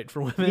shouldn't write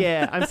for women?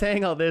 yeah, I'm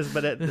saying all this,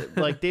 but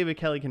like David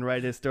Kelly can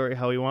write his story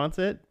how he wants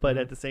it, but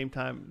Mhm. at the same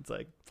time, it's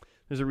like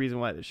there's a reason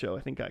why the show I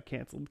think got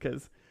canceled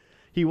because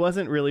he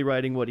wasn't really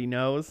writing what he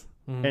knows.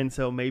 Mhm. And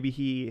so maybe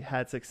he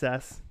had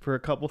success for a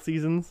couple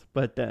seasons,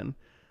 but then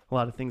a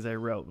lot of things I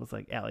wrote was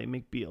like Ally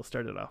McBeal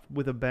started off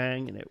with a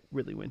bang and it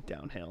really went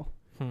downhill.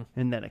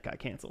 And then it got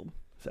canceled.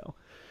 So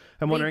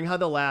I'm wondering how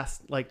the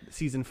last like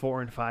season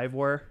 4 and 5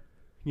 were.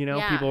 You know,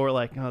 Yeah. people were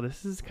like, oh,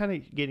 this is kind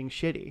of getting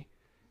shitty.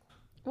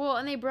 Well,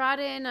 and they brought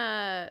in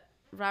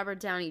Robert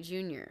Downey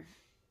Jr.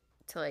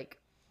 to like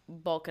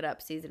bulk it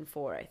up season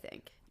 4, I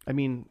think. I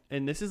mean,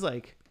 and this is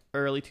like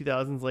early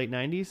 2000s, late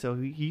 90s. So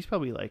he's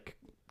probably like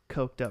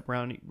coked up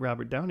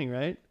Robert Downey,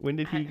 right? When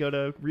did he go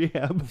to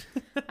rehab?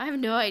 I have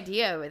no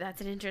idea, but that's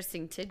an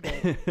interesting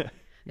tidbit.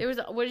 There was.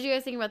 What did you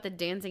guys think about the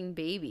dancing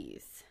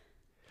babies?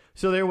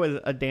 So there was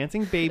a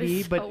dancing baby, It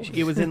was but so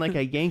it was in like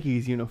a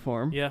Yankees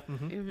uniform. Yeah.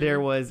 Mm-hmm. There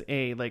was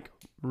a like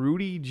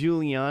Rudy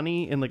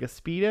Giuliani in like a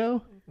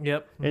Speedo.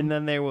 Yep. And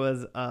then there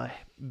was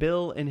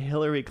Bill and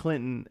Hillary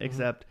Clinton,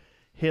 except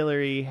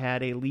Hillary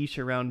had a leash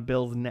around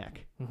Bill's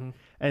neck. Mm-hmm.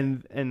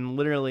 And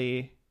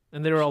literally,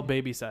 And they were all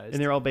baby sized.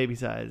 and they're all baby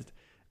sized.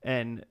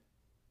 And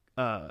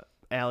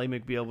Ally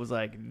McBeal was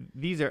like,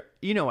 these are,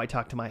 you know, I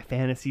talk to my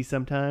fantasies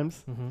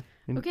sometimes. Mm-hmm.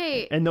 And,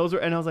 Okay. And those were,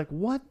 and I was like,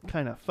 what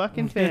kind of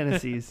fucking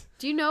fantasies?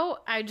 Do you know?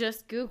 I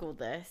just Googled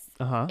this.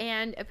 Uh-huh.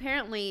 And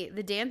apparently,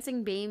 the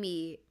dancing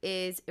baby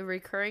is a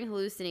recurring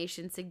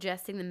hallucination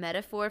suggesting the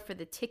metaphor for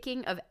the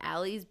ticking of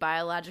Allie's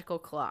biological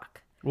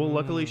clock. Well,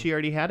 luckily she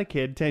already had a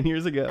kid 10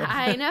 years ago.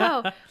 I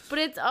know. But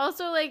it's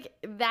also like,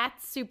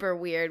 that's super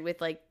weird with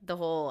like the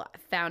whole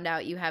found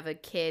out you have a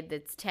kid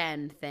that's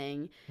 10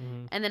 thing.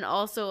 Mm-hmm. And then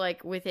also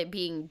like with it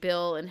being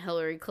Bill and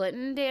Hillary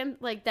Clinton,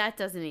 like that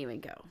doesn't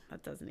even go.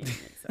 That doesn't even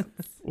make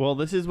sense. Well,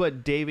 this is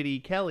what David E.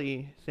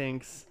 Kelly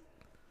thinks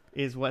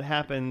is what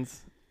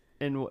happens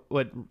and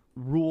what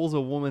rules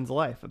a woman's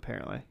life,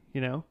 apparently,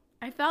 you know?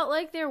 I felt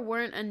like there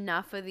weren't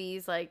enough of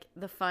these, like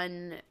the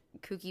fun,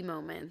 kooky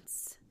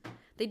moments.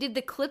 They did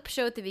the clip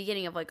show at the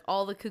beginning of like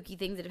all the kooky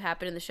things that have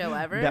happened in the show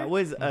ever. That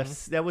was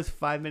that was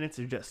 5 minutes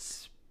of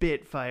just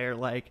spitfire.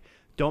 Like,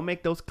 don't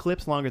make those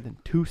clips longer than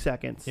 2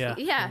 seconds. Yeah.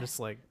 Yeah. I'm just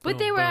like, But boom,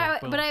 they were, boom,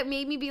 boom. but it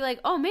made me be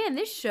like, oh man,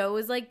 this show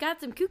is like got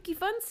some kooky,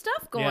 fun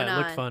stuff going yeah, it on.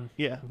 looked fun.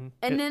 Yeah.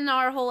 And then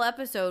our whole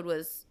episode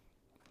was,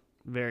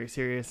 Very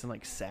serious and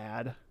like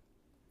sad.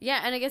 yeah.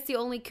 And I guess the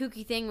only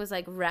kooky thing was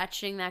like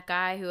ratcheting that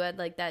guy who had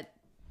like that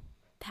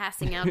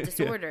passing out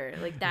disorder.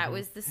 Like that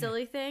was the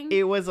silly thing.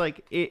 It was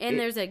like And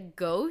there's a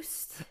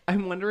ghost.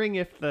 I'm wondering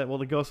if the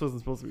ghost wasn't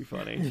supposed to be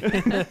funny.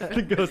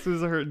 The ghost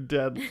was her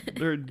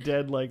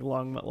dead like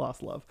long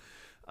lost love.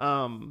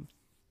 I'm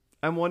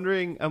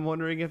wondering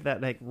if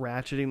that like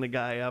ratcheting the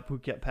guy up who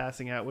kept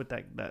passing out with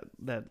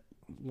that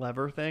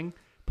lever thing,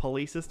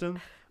 pulley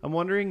system. I'm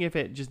wondering if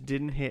it just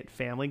didn't hit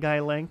Family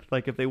Guy length.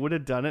 Like if they would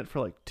have done it for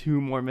like 2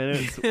 more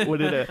minutes,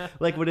 would it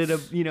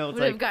have, you know, it's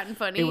Would have like gotten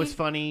funny. it was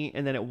funny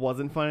and then it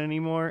wasn't fun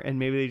anymore, and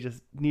maybe they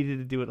just needed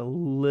to do it a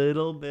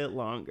little bit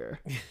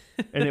longer,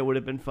 and it would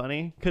have been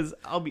funny. Because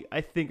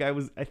I think I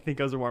was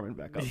warming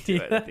back up to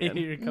it at the end.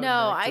 You're coming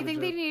No, back to I the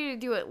think joke. they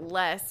needed to do it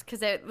less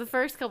because the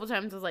first couple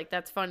times was like,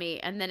 that's funny.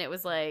 And then it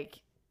was like,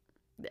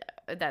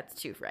 that's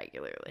too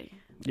regularly.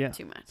 Yeah,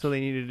 Too much. So they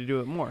needed to do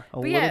it more, a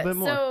But little yeah, bit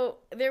more. so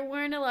there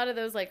weren't a lot of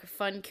those like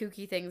fun,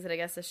 kooky things that I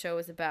guess the show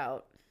was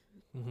about.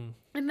 Mm-hmm.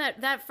 And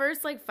that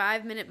first like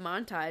 5-minute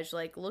montage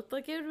like looked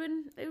like it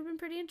would been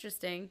pretty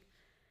interesting.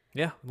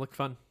 Yeah, it looked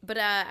fun. But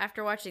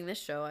after watching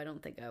this show, I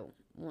don't think I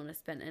want to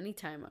spend any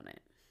time on it.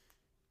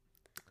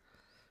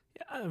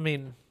 Yeah, I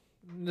mean,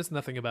 just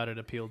nothing about it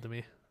appealed to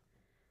me.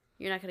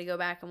 You're not gonna go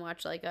back and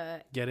watch like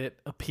a Get it?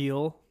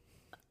 Appeal?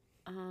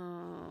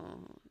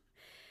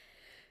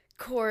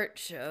 court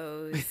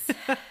shows.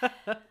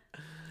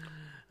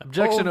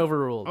 Objection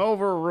overruled.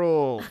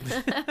 Overruled.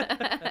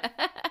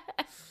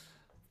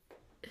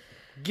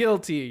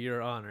 Guilty,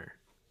 Your Honor.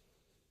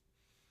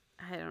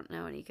 I don't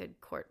know any good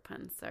court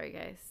puns. Sorry,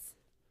 guys.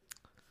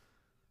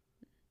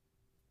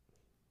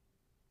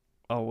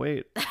 Oh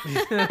wait.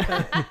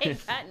 I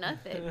got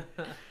nothing.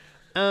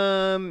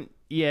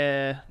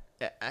 Yeah.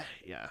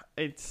 Yeah.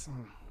 It's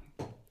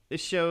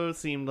this show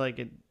seemed like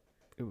it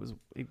was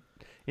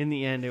in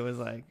the end. It was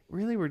like,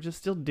 really, we're just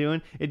still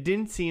doing. It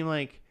didn't seem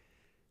like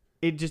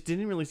it just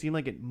didn't really seem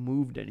like it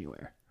moved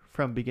anywhere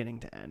from beginning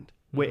to end.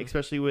 Wait,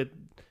 especially with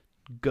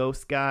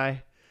Ghost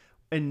Guy,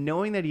 and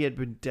knowing that he had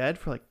been dead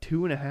for like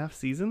 2.5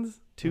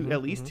 seasons,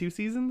 at least 2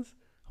 seasons.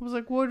 I was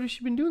like, what has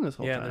she been doing this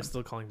whole Yeah, time? they're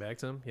still calling back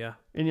to him. Yeah.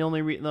 And the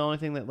only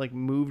thing that like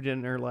moved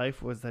in her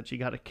life was that she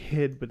got a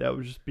kid, but that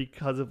was just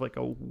because of like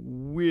a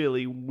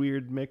really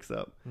weird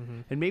mix-up.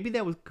 And maybe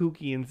that was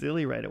kooky and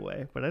silly right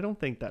away, but I don't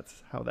think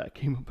that's how that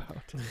came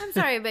about. I'm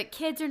sorry, but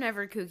kids are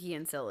never kooky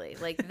and silly.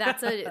 Like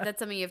that's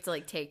something you have to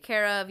like take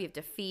care of. You have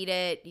to feed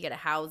it. You got to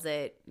house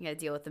it. You got to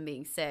deal with them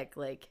being sick.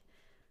 Like,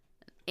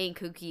 ain't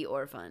kooky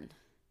or fun.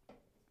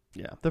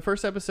 Yeah, the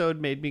first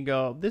episode made me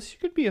go, this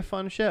could be a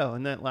fun show,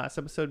 and that last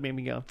episode made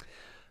me go,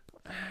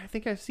 I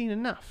think I've seen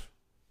enough.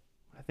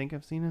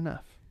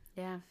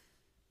 Yeah.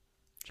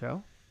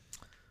 Joe?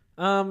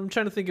 I'm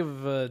trying to think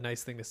of a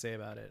nice thing to say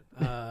about it.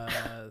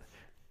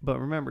 But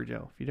remember,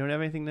 Joe, if you don't have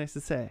anything nice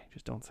to say,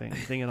 just don't say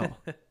anything at all.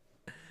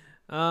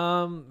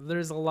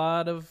 There's a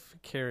lot of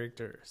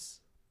characters.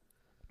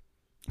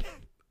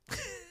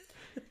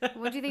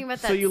 What do you think about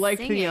that? So you like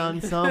the singing?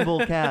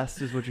 ensemble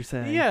cast, is what you're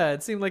saying? Yeah,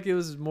 it seemed like it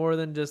was more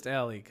than just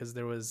Allie, because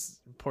there was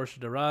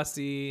Portia de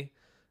Rossi,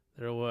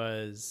 there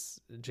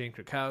was Jane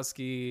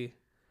Krakowski,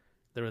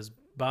 there was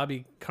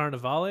Bobby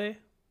Cannavale.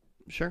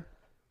 Sure.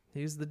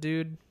 He's the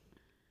dude.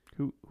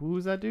 Who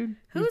was that dude?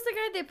 Who's the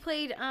guy that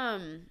played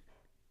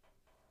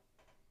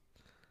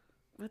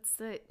what's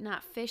the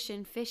not Fish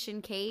and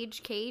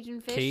Cage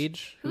and Fish?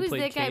 Cage. Who's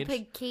played that guy Cage?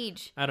 played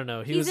Cage? I don't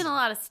know. He's in a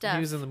lot of stuff.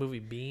 He was in the movie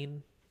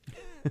Bean.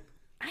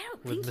 I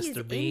don't with think he's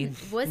Mr. Bean.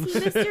 in. Was he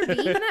Mr.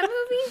 Bean in that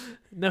movie?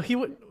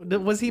 No,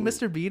 was he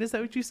Mr. Bean? Is that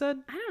what you said?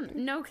 I don't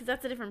know because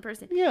that's a different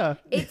person. Yeah.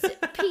 It's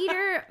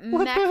Peter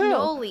What the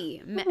hell?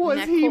 McNally. Was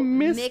he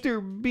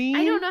Mr. Bean?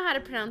 I don't know how to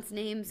pronounce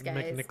names, guys.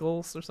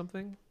 McNichols or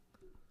something?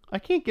 I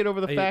can't get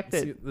over the fact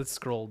that... Let's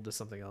scroll to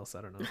something else.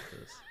 I don't know what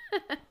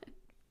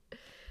it is.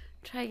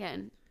 Try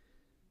again.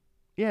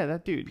 Yeah,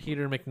 that dude.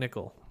 Peter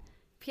McNichol.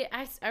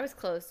 I was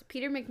close.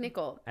 Peter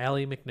McNichol.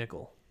 Allie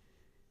McNichol.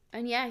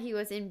 And yeah, he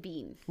was in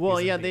Bean. Well,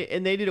 He's in yeah,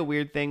 Bean. they did a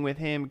weird thing with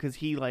him because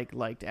he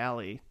liked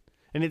Allie,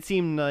 and it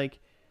seemed like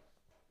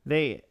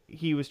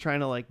he was trying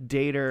to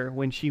date her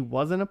when she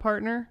wasn't a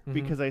partner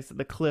because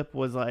the clip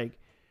was like,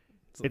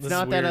 it's This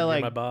not is that I weird,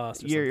 like you're my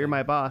boss. Or you're something.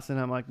 my boss, and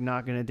I'm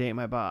not gonna date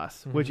my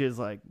boss, which is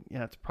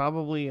it's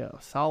probably a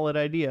solid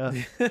idea.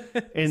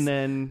 And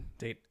then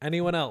Date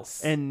anyone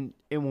else. and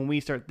when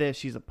we start this,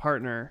 she's a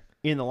partner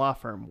in the law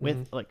firm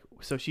with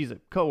so she's a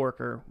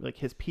coworker,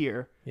 his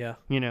peer. Yeah.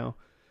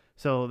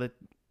 So that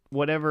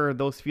whatever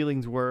those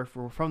feelings were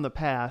from the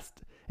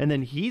past, and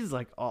then he's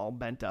all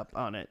bent up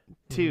on it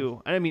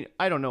too. And I mean,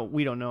 I don't know.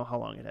 We don't know how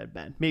long it had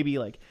been. Maybe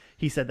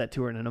he said that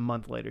to her, and then a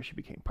month later she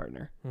became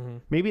partner.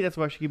 Maybe that's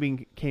why she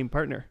became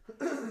partner,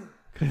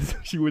 because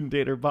she wouldn't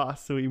date her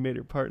boss, so he made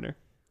her partner.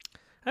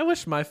 I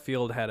wish my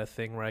field had a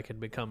thing where I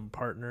could become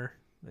partner.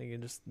 I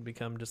could just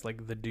become just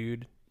like the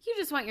dude. You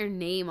just want your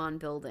name on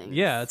buildings.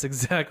 Yeah, that's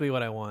exactly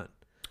what I want.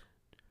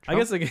 I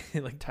guess I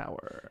could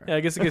Tower. Yeah, I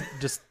guess I could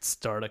just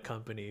start a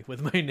company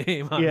with my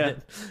name on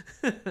it.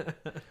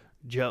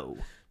 Joe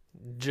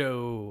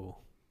Town.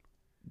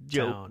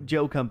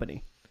 Joe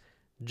Company.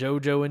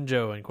 JoJo and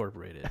Joe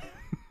Incorporated.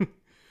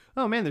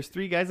 Oh man, there's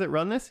 3 guys that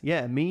run this.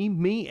 Yeah, me,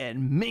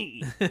 and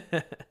me.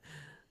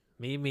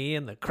 me,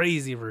 and the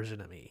crazy version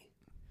of me.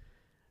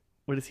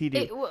 What does he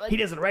do? He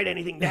doesn't write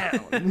anything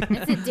down.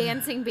 It's a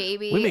dancing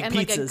baby We make and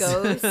pizzas.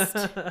 like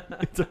a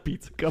ghost. It's a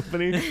pizza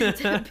company.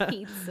 It's a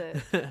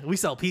pizza. We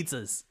sell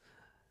pizzas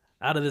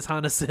out of this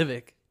Honda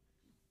Civic.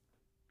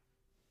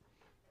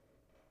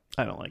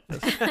 I don't like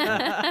this.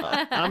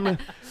 I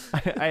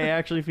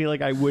actually feel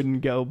like I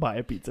wouldn't go buy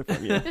a pizza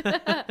from you.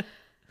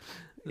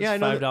 Yeah, I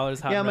know.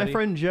 $5 hot Yeah, and my ready.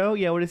 friend Joe.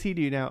 Yeah, what does he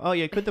do now? Oh,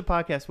 yeah, quit the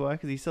podcast. Why?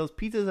 Because he sells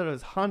pizzas out of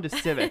his Honda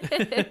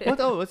Civic.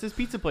 What's this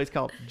pizza place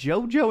called?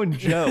 JoJo and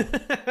Joe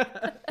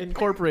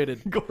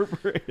Incorporated.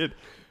 Incorporated.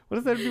 What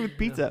does that have to do with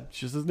pizza? It's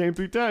just his name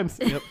 3 times.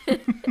 Yep.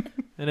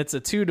 And it's a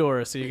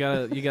 2-door, so you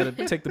gotta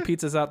take the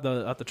pizzas out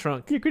the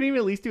trunk. You couldn't even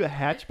at least do a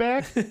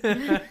hatchback.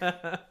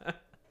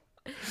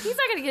 He's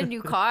not gonna get a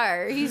new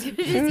car. He's gonna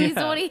just use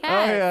the one he Oh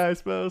has. yeah, I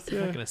suppose. I'm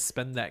not Yeah. gonna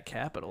spend that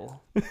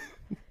capital.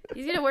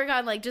 He's gonna work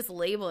on just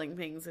labeling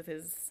things with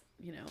his,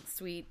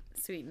 sweet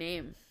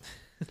name.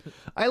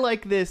 I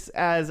like this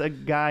as a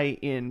guy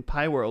in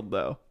Pie World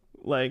though.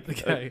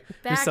 The guy who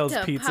Back sells to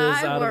pizzas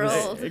Pie out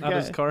World. of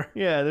his car.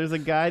 Yeah, there's a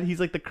guy.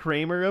 He's like the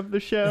Kramer of the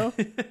show,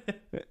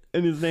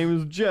 and his name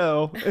is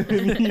Joe.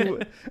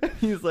 And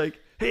he's like,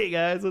 "Hey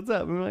guys, what's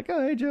up?" And I'm like,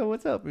 "Oh, hey Joe,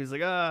 what's up?" And he's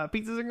like,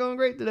 pizzas are going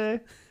great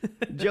today.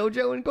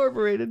 JoJo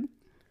Incorporated.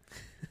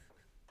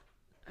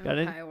 Got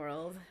it? Pie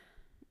World.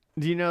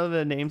 Do you know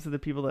the names of the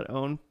people that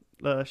own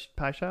the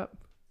pie shop?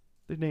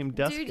 They're named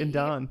Dusk Dude, and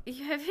Dawn.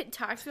 You haven't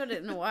talked about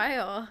it in a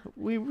while.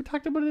 We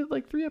talked about it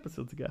like 3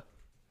 episodes ago.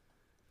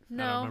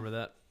 No. I don't remember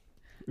that.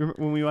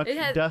 Remember when we watched It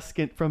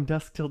had- From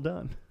Dusk Till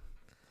Dawn.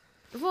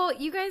 Well,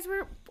 you guys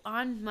were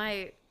on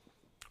my.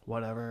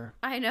 Whatever.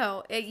 I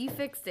know you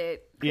fixed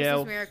it. Yeah,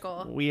 Christmas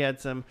Miracle. We had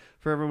some,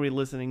 for everybody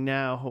listening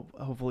now,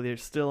 hopefully they're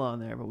still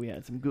on there, but we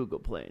had some Google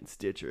Play and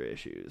Stitcher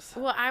issues.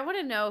 Well, I want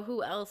to know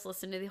who else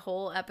listened to the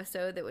whole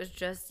episode that was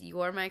just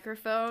your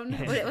microphone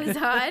when it was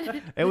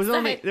on. It was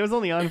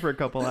only on for a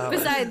couple hours.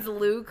 Besides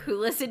Luke, who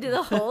listened to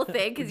the whole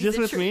thing, because Just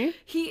with me?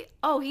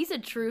 He's a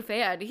true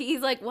fan. He's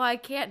like, well, I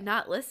can't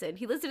not listen.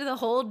 He listened to the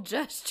whole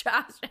Just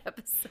Josh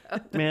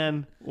episode.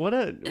 Man, what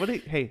a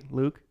hey,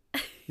 Luke,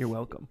 you're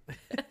welcome.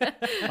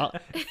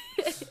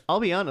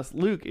 I'll be honest,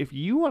 Luke, if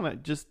you want to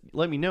just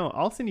let me know,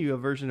 I'll send you a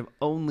version of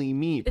only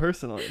me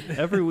personally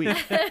every week.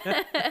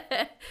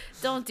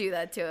 Don't do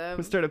that to We'll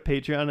him. start a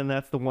Patreon, and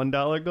that's the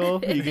 $1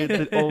 goal. You get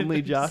the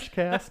only Josh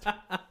cast.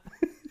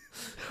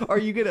 Are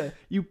you gonna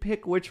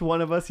pick which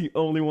one of us you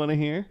only want to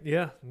hear?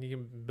 Yeah, you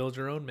can build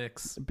your own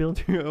mix.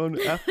 Build your own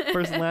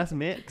first and last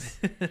mix.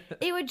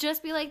 It would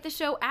just be like the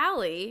show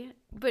Allie,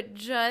 but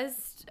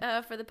just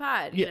for the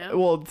pod. You Yeah, know?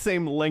 well,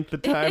 same length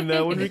of time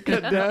though when we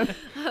cut down.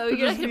 Oh, It'd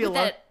you're not just gonna be a put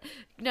lot- that.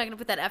 You're not gonna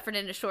put that effort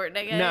into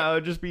shortening it. No,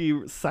 it'd just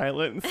be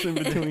silence in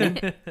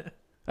between.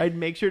 I'd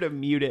make sure to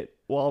mute it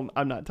while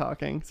I'm not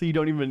talking, so you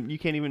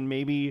can't even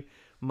maybe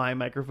my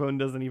microphone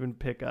doesn't even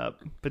pick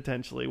up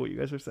potentially what you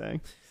guys are saying.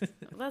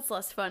 That's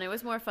less fun. It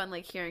was more fun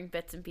like hearing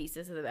bits and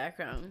pieces of the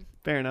background.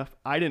 Fair enough.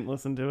 I didn't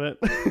listen to it.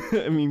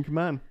 I mean, come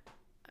on.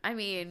 I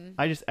mean,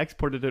 I just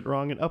exported it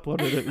wrong and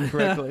uploaded it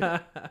incorrectly.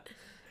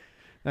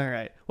 All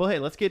right. Well, hey,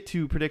 let's get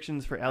to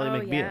predictions for Ally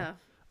oh McBeal. yeah.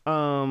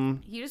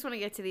 You just want to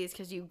get to these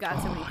because you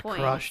got so many I points.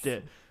 crushed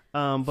it.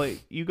 But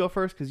you go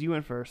first because you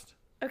went first.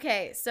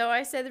 Okay, so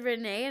I said that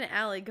Renee and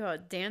Allie go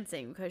out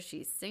dancing because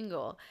she's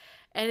single.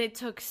 And it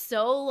took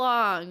so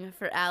long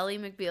for Ally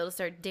McBeal to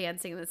start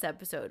dancing in this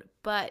episode.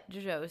 But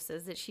Joe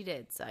says that she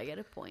did, so I get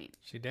a point.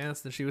 She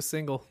danced and she was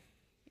single.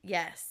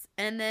 Yes.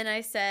 And then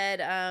I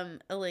said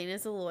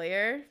Elena's a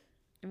lawyer,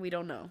 and we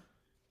don't know.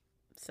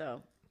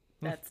 So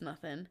that's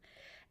nothing.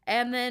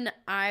 And then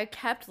I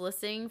kept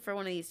listening for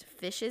one of these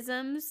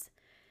fishisms,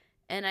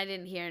 and I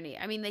didn't hear any.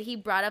 I mean, he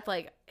brought up,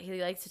 like,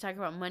 he likes to talk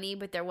about money,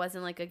 but there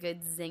wasn't, like, a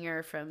good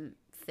zinger from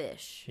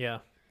Fish. Yeah.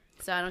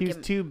 So I don't He was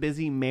get... too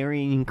busy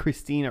marrying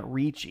Christina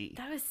Ricci.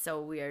 That was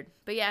so weird.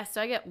 But yeah, so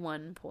I get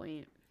 1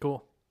 point.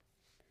 Cool.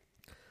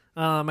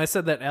 I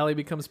said that Allie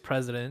becomes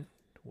president,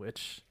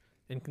 which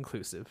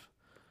inconclusive.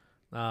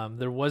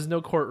 There was no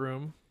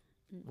courtroom,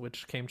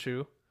 which came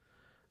true.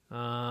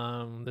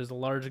 There's a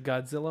large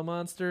Godzilla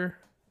monster.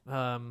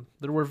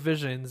 There were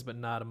visions, but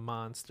not a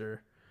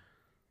monster.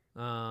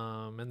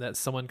 And that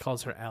someone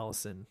calls her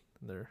Allison.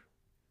 There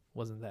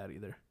wasn't that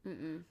either.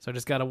 Mm-mm. So I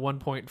just got a 1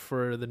 point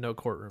for the no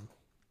courtroom.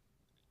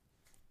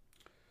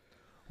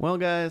 Well,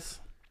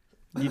 guys,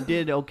 you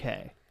did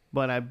okay,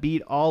 but I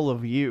beat all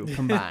of you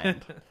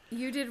combined.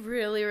 You did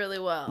really, really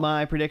well.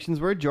 My predictions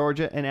were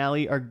Georgia and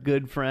Allie are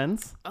good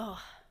friends.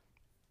 Oh,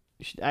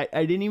 I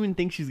didn't even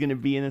think she's going to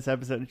be in this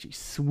episode, and she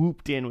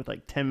swooped in with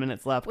like 10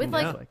 minutes left. With, and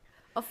like, was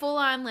a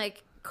full-on,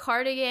 like,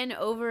 cardigan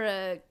over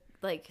a,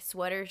 like,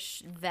 sweater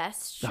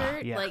vest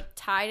shirt, yeah. like,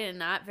 tied in a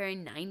knot, very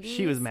 90s.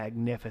 she was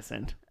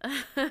magnificent.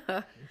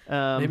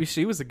 Maybe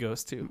she was a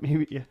ghost too.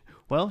 Maybe, yeah.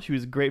 Well, she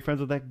was great friends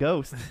with that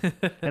ghost,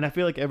 and I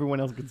feel like everyone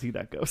else could see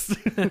that ghost.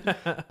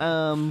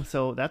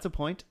 So that's a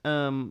point.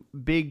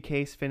 Big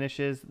case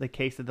finishes. The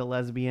case of the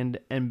lesbian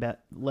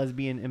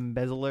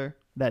embezzler.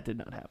 That did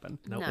not happen.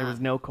 Nope. There was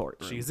no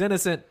court. She's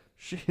innocent.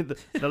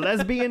 The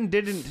lesbian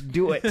didn't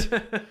do it.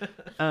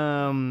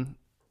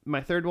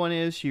 My third one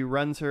is she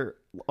runs her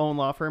own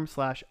law firm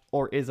 /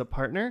 or is a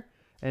partner.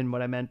 And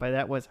what I meant by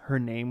that was her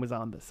name was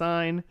on the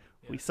sign.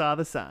 We saw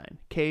the sign.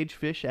 Cage,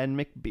 Fish, and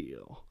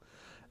McBeal.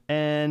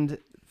 And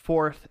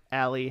fourth,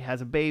 Allie has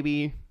a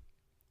baby.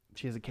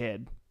 She has a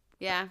kid,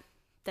 Yeah,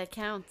 that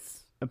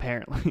counts.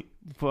 apparently,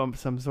 from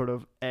some sort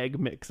of egg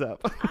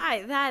mix-up.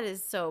 That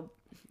is so...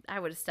 I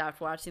would have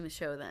stopped watching the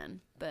show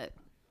then, but,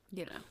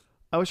 you know.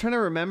 I was trying to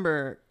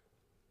remember,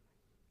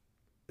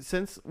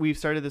 since we've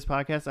started this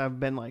podcast, I've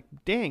been like,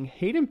 dang,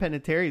 Hayden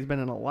Panettiere's been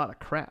in a lot of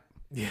crap.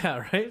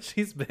 Yeah, right.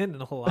 She's been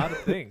in a lot of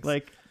things.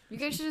 Like, You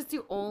guys should just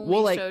do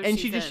only shows and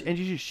she's in.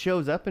 she just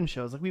shows up in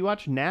shows. Like we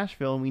watched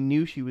Nashville and we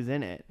knew she was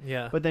in it.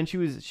 yeah, But then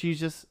she's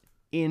just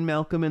in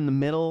Malcolm in the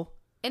Middle.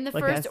 In the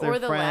like, first as their or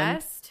the friend.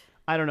 last?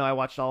 I don't know. I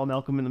watched all of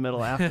Malcolm in the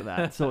Middle after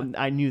that, so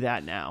I knew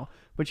that now.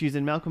 But she's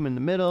in Malcolm in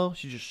the Middle.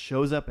 She just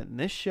shows up in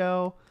this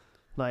show,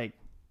 like,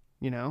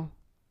 you know.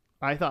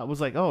 I thought it was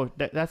like, oh,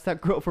 that's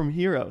that girl from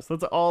Heroes.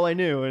 That's all I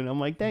knew, and I'm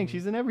like, dang,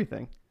 she's in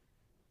everything.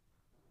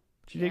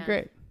 She did Yeah.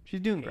 great. She's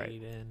doing great.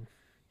 Hayden.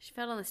 She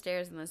fell on the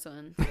stairs in this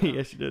one.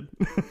 Yes, she did.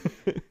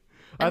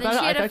 I And then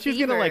she had a thought she was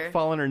gonna like fever.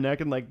 fall on her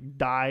neck and like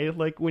die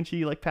like when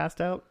she like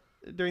passed out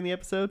during the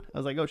episode. I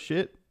was like, oh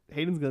shit,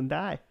 Hayden's gonna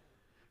die.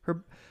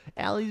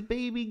 Allie's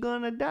baby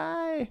gonna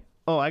die.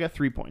 Oh, I got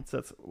 3 points.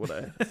 That's what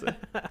I said.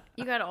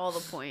 You got all the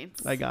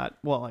points. I got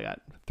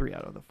 3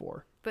 out of the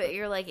 4. But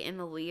you're like in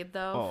the lead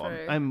though.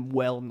 Oh, I'm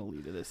well in the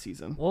lead of this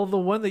season. Well, the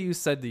one that you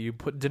said that you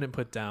didn't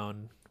put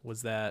down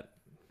was that,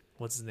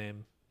 what's his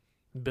name?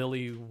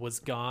 Billy was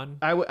gone.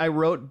 I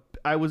wrote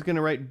I was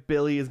gonna write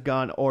Billy is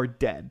gone or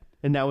dead,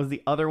 and that was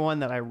the other one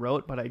that I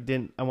wrote, but I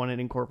didn't. I wanted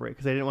to incorporate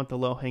because I didn't want the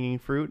low hanging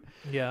fruit.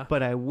 Yeah.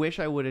 But I wish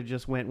I would have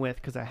just went with,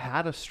 because I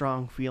had a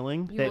strong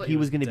feeling that would- he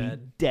was He going was to be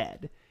dead.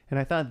 dead. And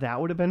I thought that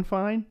would have been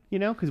fine, you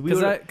know, because we 'Cause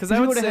would I- 'cause I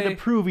would have had say- to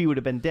prove he would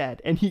have been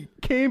dead. And he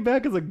came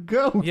back as a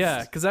ghost.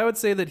 Yeah, because I would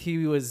say that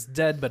he was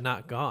dead but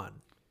not gone.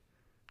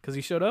 Because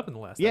he showed up in the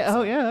last Yeah. episode.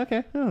 Oh, yeah.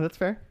 Okay. Oh, that's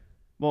fair.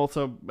 Well,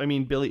 so, I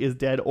mean, Billy is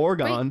dead or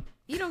gone.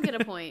 Wait, you don't get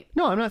a point.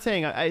 No, I'm not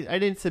saying I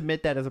didn't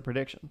submit that as a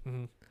prediction.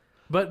 Mhm.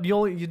 But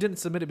you didn't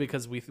submit it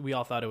because we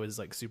all thought it was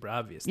like super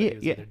obvious that Yeah, he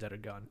was yeah. either dead or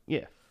gone.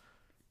 Yeah.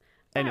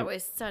 That Anyway.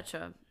 was such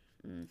a.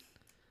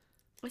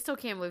 I still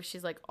can't believe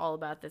she's like all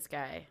about this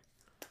guy.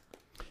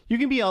 You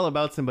can be all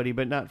about somebody,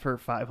 but not for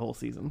 5 whole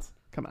seasons.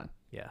 Come on.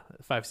 Yeah,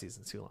 5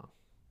 seasons too long.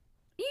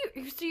 You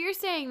So you're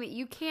saying that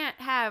you can't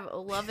have a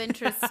love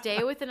interest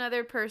stay with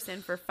another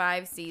person for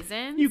 5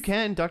 seasons? You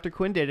can. Dr.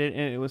 Quinn did it,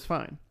 and it was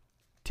fine.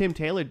 Tim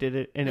Taylor did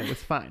it, and it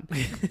was fine.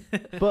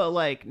 But,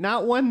 like,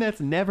 not one that's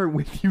never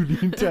with you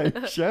the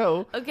entire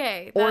show.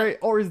 Okay.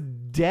 Or is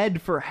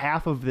dead for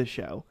half of the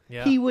show.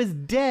 Yeah. He was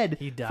dead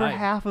He died. for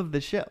half of the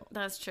show.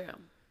 That's true.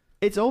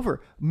 It's over.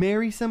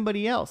 Marry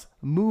somebody else.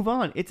 Move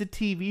on. It's a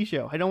TV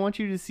show. I don't want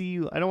you to see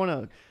you. I don't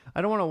want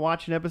to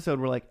watch an episode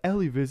where like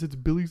Ellie visits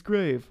Billy's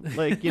grave.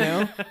 Like, you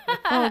know?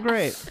 Oh,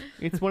 great.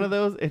 It's one of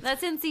those.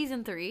 That's in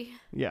season 3.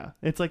 Yeah.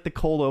 It's like the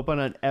cold open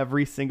on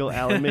every single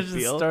Ally It just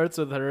McBeal. starts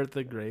with her at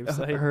the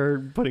gravesite.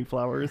 Her putting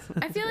flowers.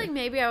 I feel like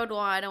maybe I would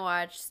want to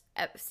watch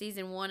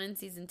season 1 and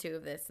season 2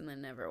 of this and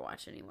then never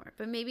watch anymore.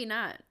 But maybe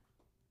not.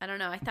 I don't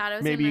know. I thought it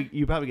was Maybe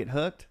you probably get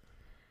hooked.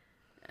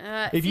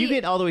 If you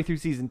get all the way through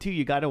season 2,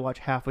 you got to watch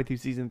halfway through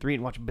season 3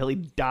 and watch Billy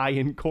die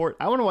in court.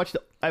 I want to watch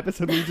the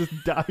episode where he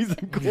just dies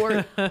in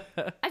court. I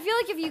feel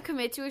like if you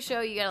commit to a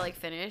show, you gotta like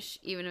finish,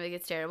 even if it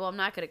gets terrible. I'm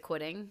not good at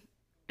quitting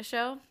a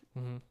show.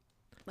 Mm-hmm. So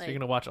Like, you're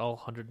gonna watch all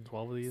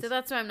 112 of these? so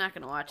that's why I'm not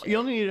gonna watch it. You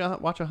only need to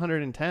watch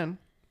 110.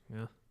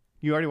 Yeah.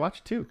 You already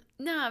watched 2.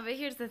 No, but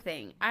here's the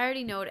thing. I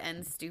already know it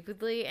ends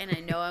stupidly, and I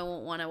know I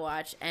won't want to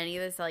watch any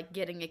of this like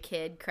getting a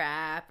kid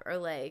crap or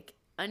like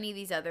any of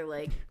these other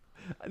like.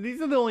 These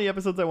are the only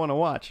episodes I want to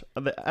watch.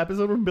 The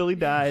episode where Billy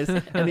dies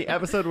and the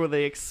episode where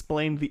they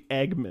explained the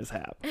egg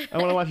mishap. I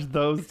want to watch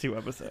those 2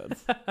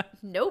 episodes.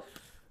 Nope.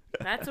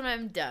 That's when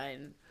I'm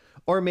done.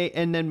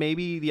 And then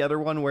maybe the other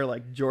one where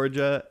like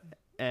Georgia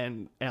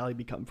and Allie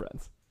become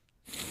friends.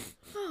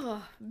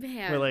 Oh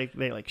man. Where like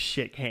they like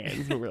shake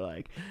hands and we're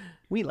like,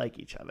 we like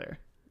each other.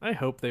 I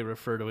hope they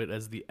refer to it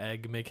as the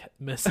egg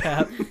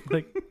mishap.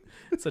 Like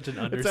such an It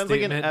understatement. sounds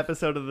like an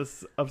episode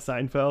of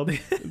Seinfeld.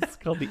 It's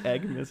called the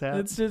egg mishap.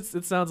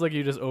 It sounds like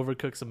you just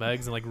overcooked some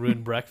eggs and like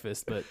ruined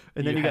breakfast, but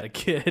And you then you had got- a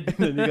kid. And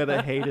then you got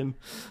a Hayden.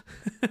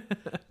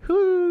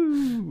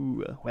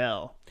 Whoo.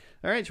 Well,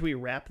 all right. Should we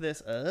wrap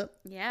this up?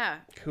 Yeah.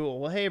 Cool.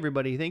 Well, hey,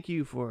 everybody. Thank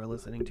you for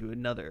listening to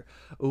another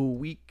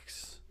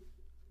week's.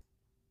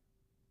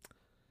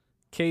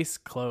 Case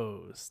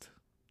closed.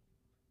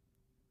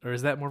 Or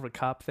is that more of a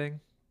cop thing?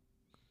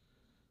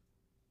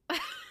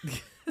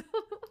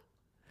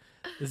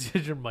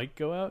 Did your mic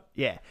go out?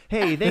 Yeah.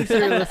 Hey, thanks for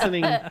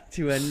listening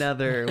to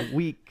another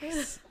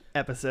week's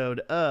episode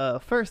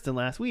of First and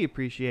Last. We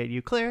appreciate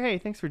you. Claire, hey,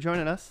 thanks for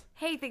joining us.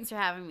 Hey, thanks for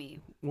having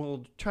me.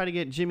 We'll try to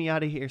get Jimmy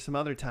out of here some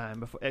other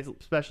time,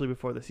 especially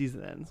before the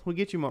season ends. We'll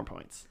get you more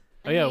points.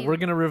 Oh yeah, mean, we're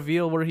gonna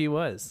reveal where he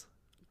was.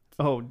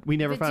 Oh, we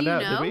never But found do you out,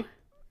 did know? we? You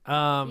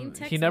can He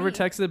text never me.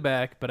 texted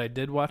back, but I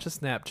did watch a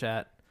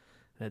Snapchat,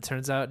 and it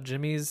turns out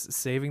Jimmy's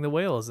saving the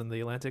whales in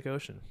the Atlantic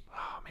Ocean.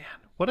 Oh, man.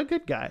 What a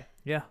good guy.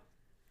 Yeah,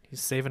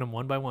 he's saving them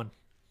one by one.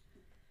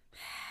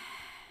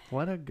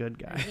 What a good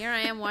guy. Here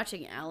I am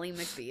watching Ally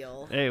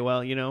McBeal. Hey,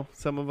 well, you know,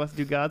 some of us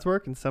do God's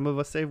work and some of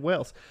us save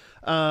whales.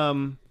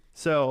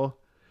 So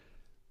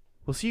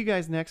we'll see you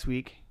guys next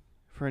week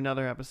for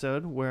another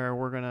episode where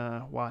we're going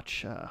to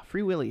watch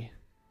Free Willy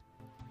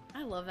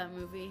I love that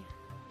movie.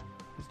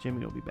 because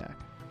Jimmy will be back.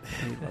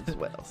 And he loves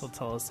whales. He'll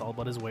tell us all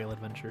about his whale Are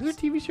adventures. there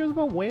TV shows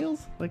about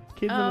whales? Like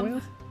kids and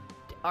whales?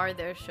 Are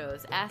there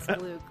shows? Ask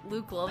Luke.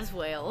 Luke loves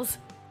whales.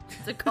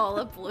 So call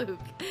up Luke.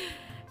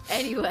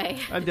 Anyway.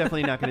 I'm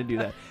definitely not going to do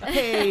that.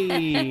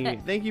 Hey,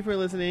 thank you for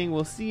listening.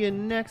 We'll see you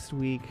next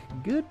week.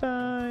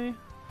 Goodbye.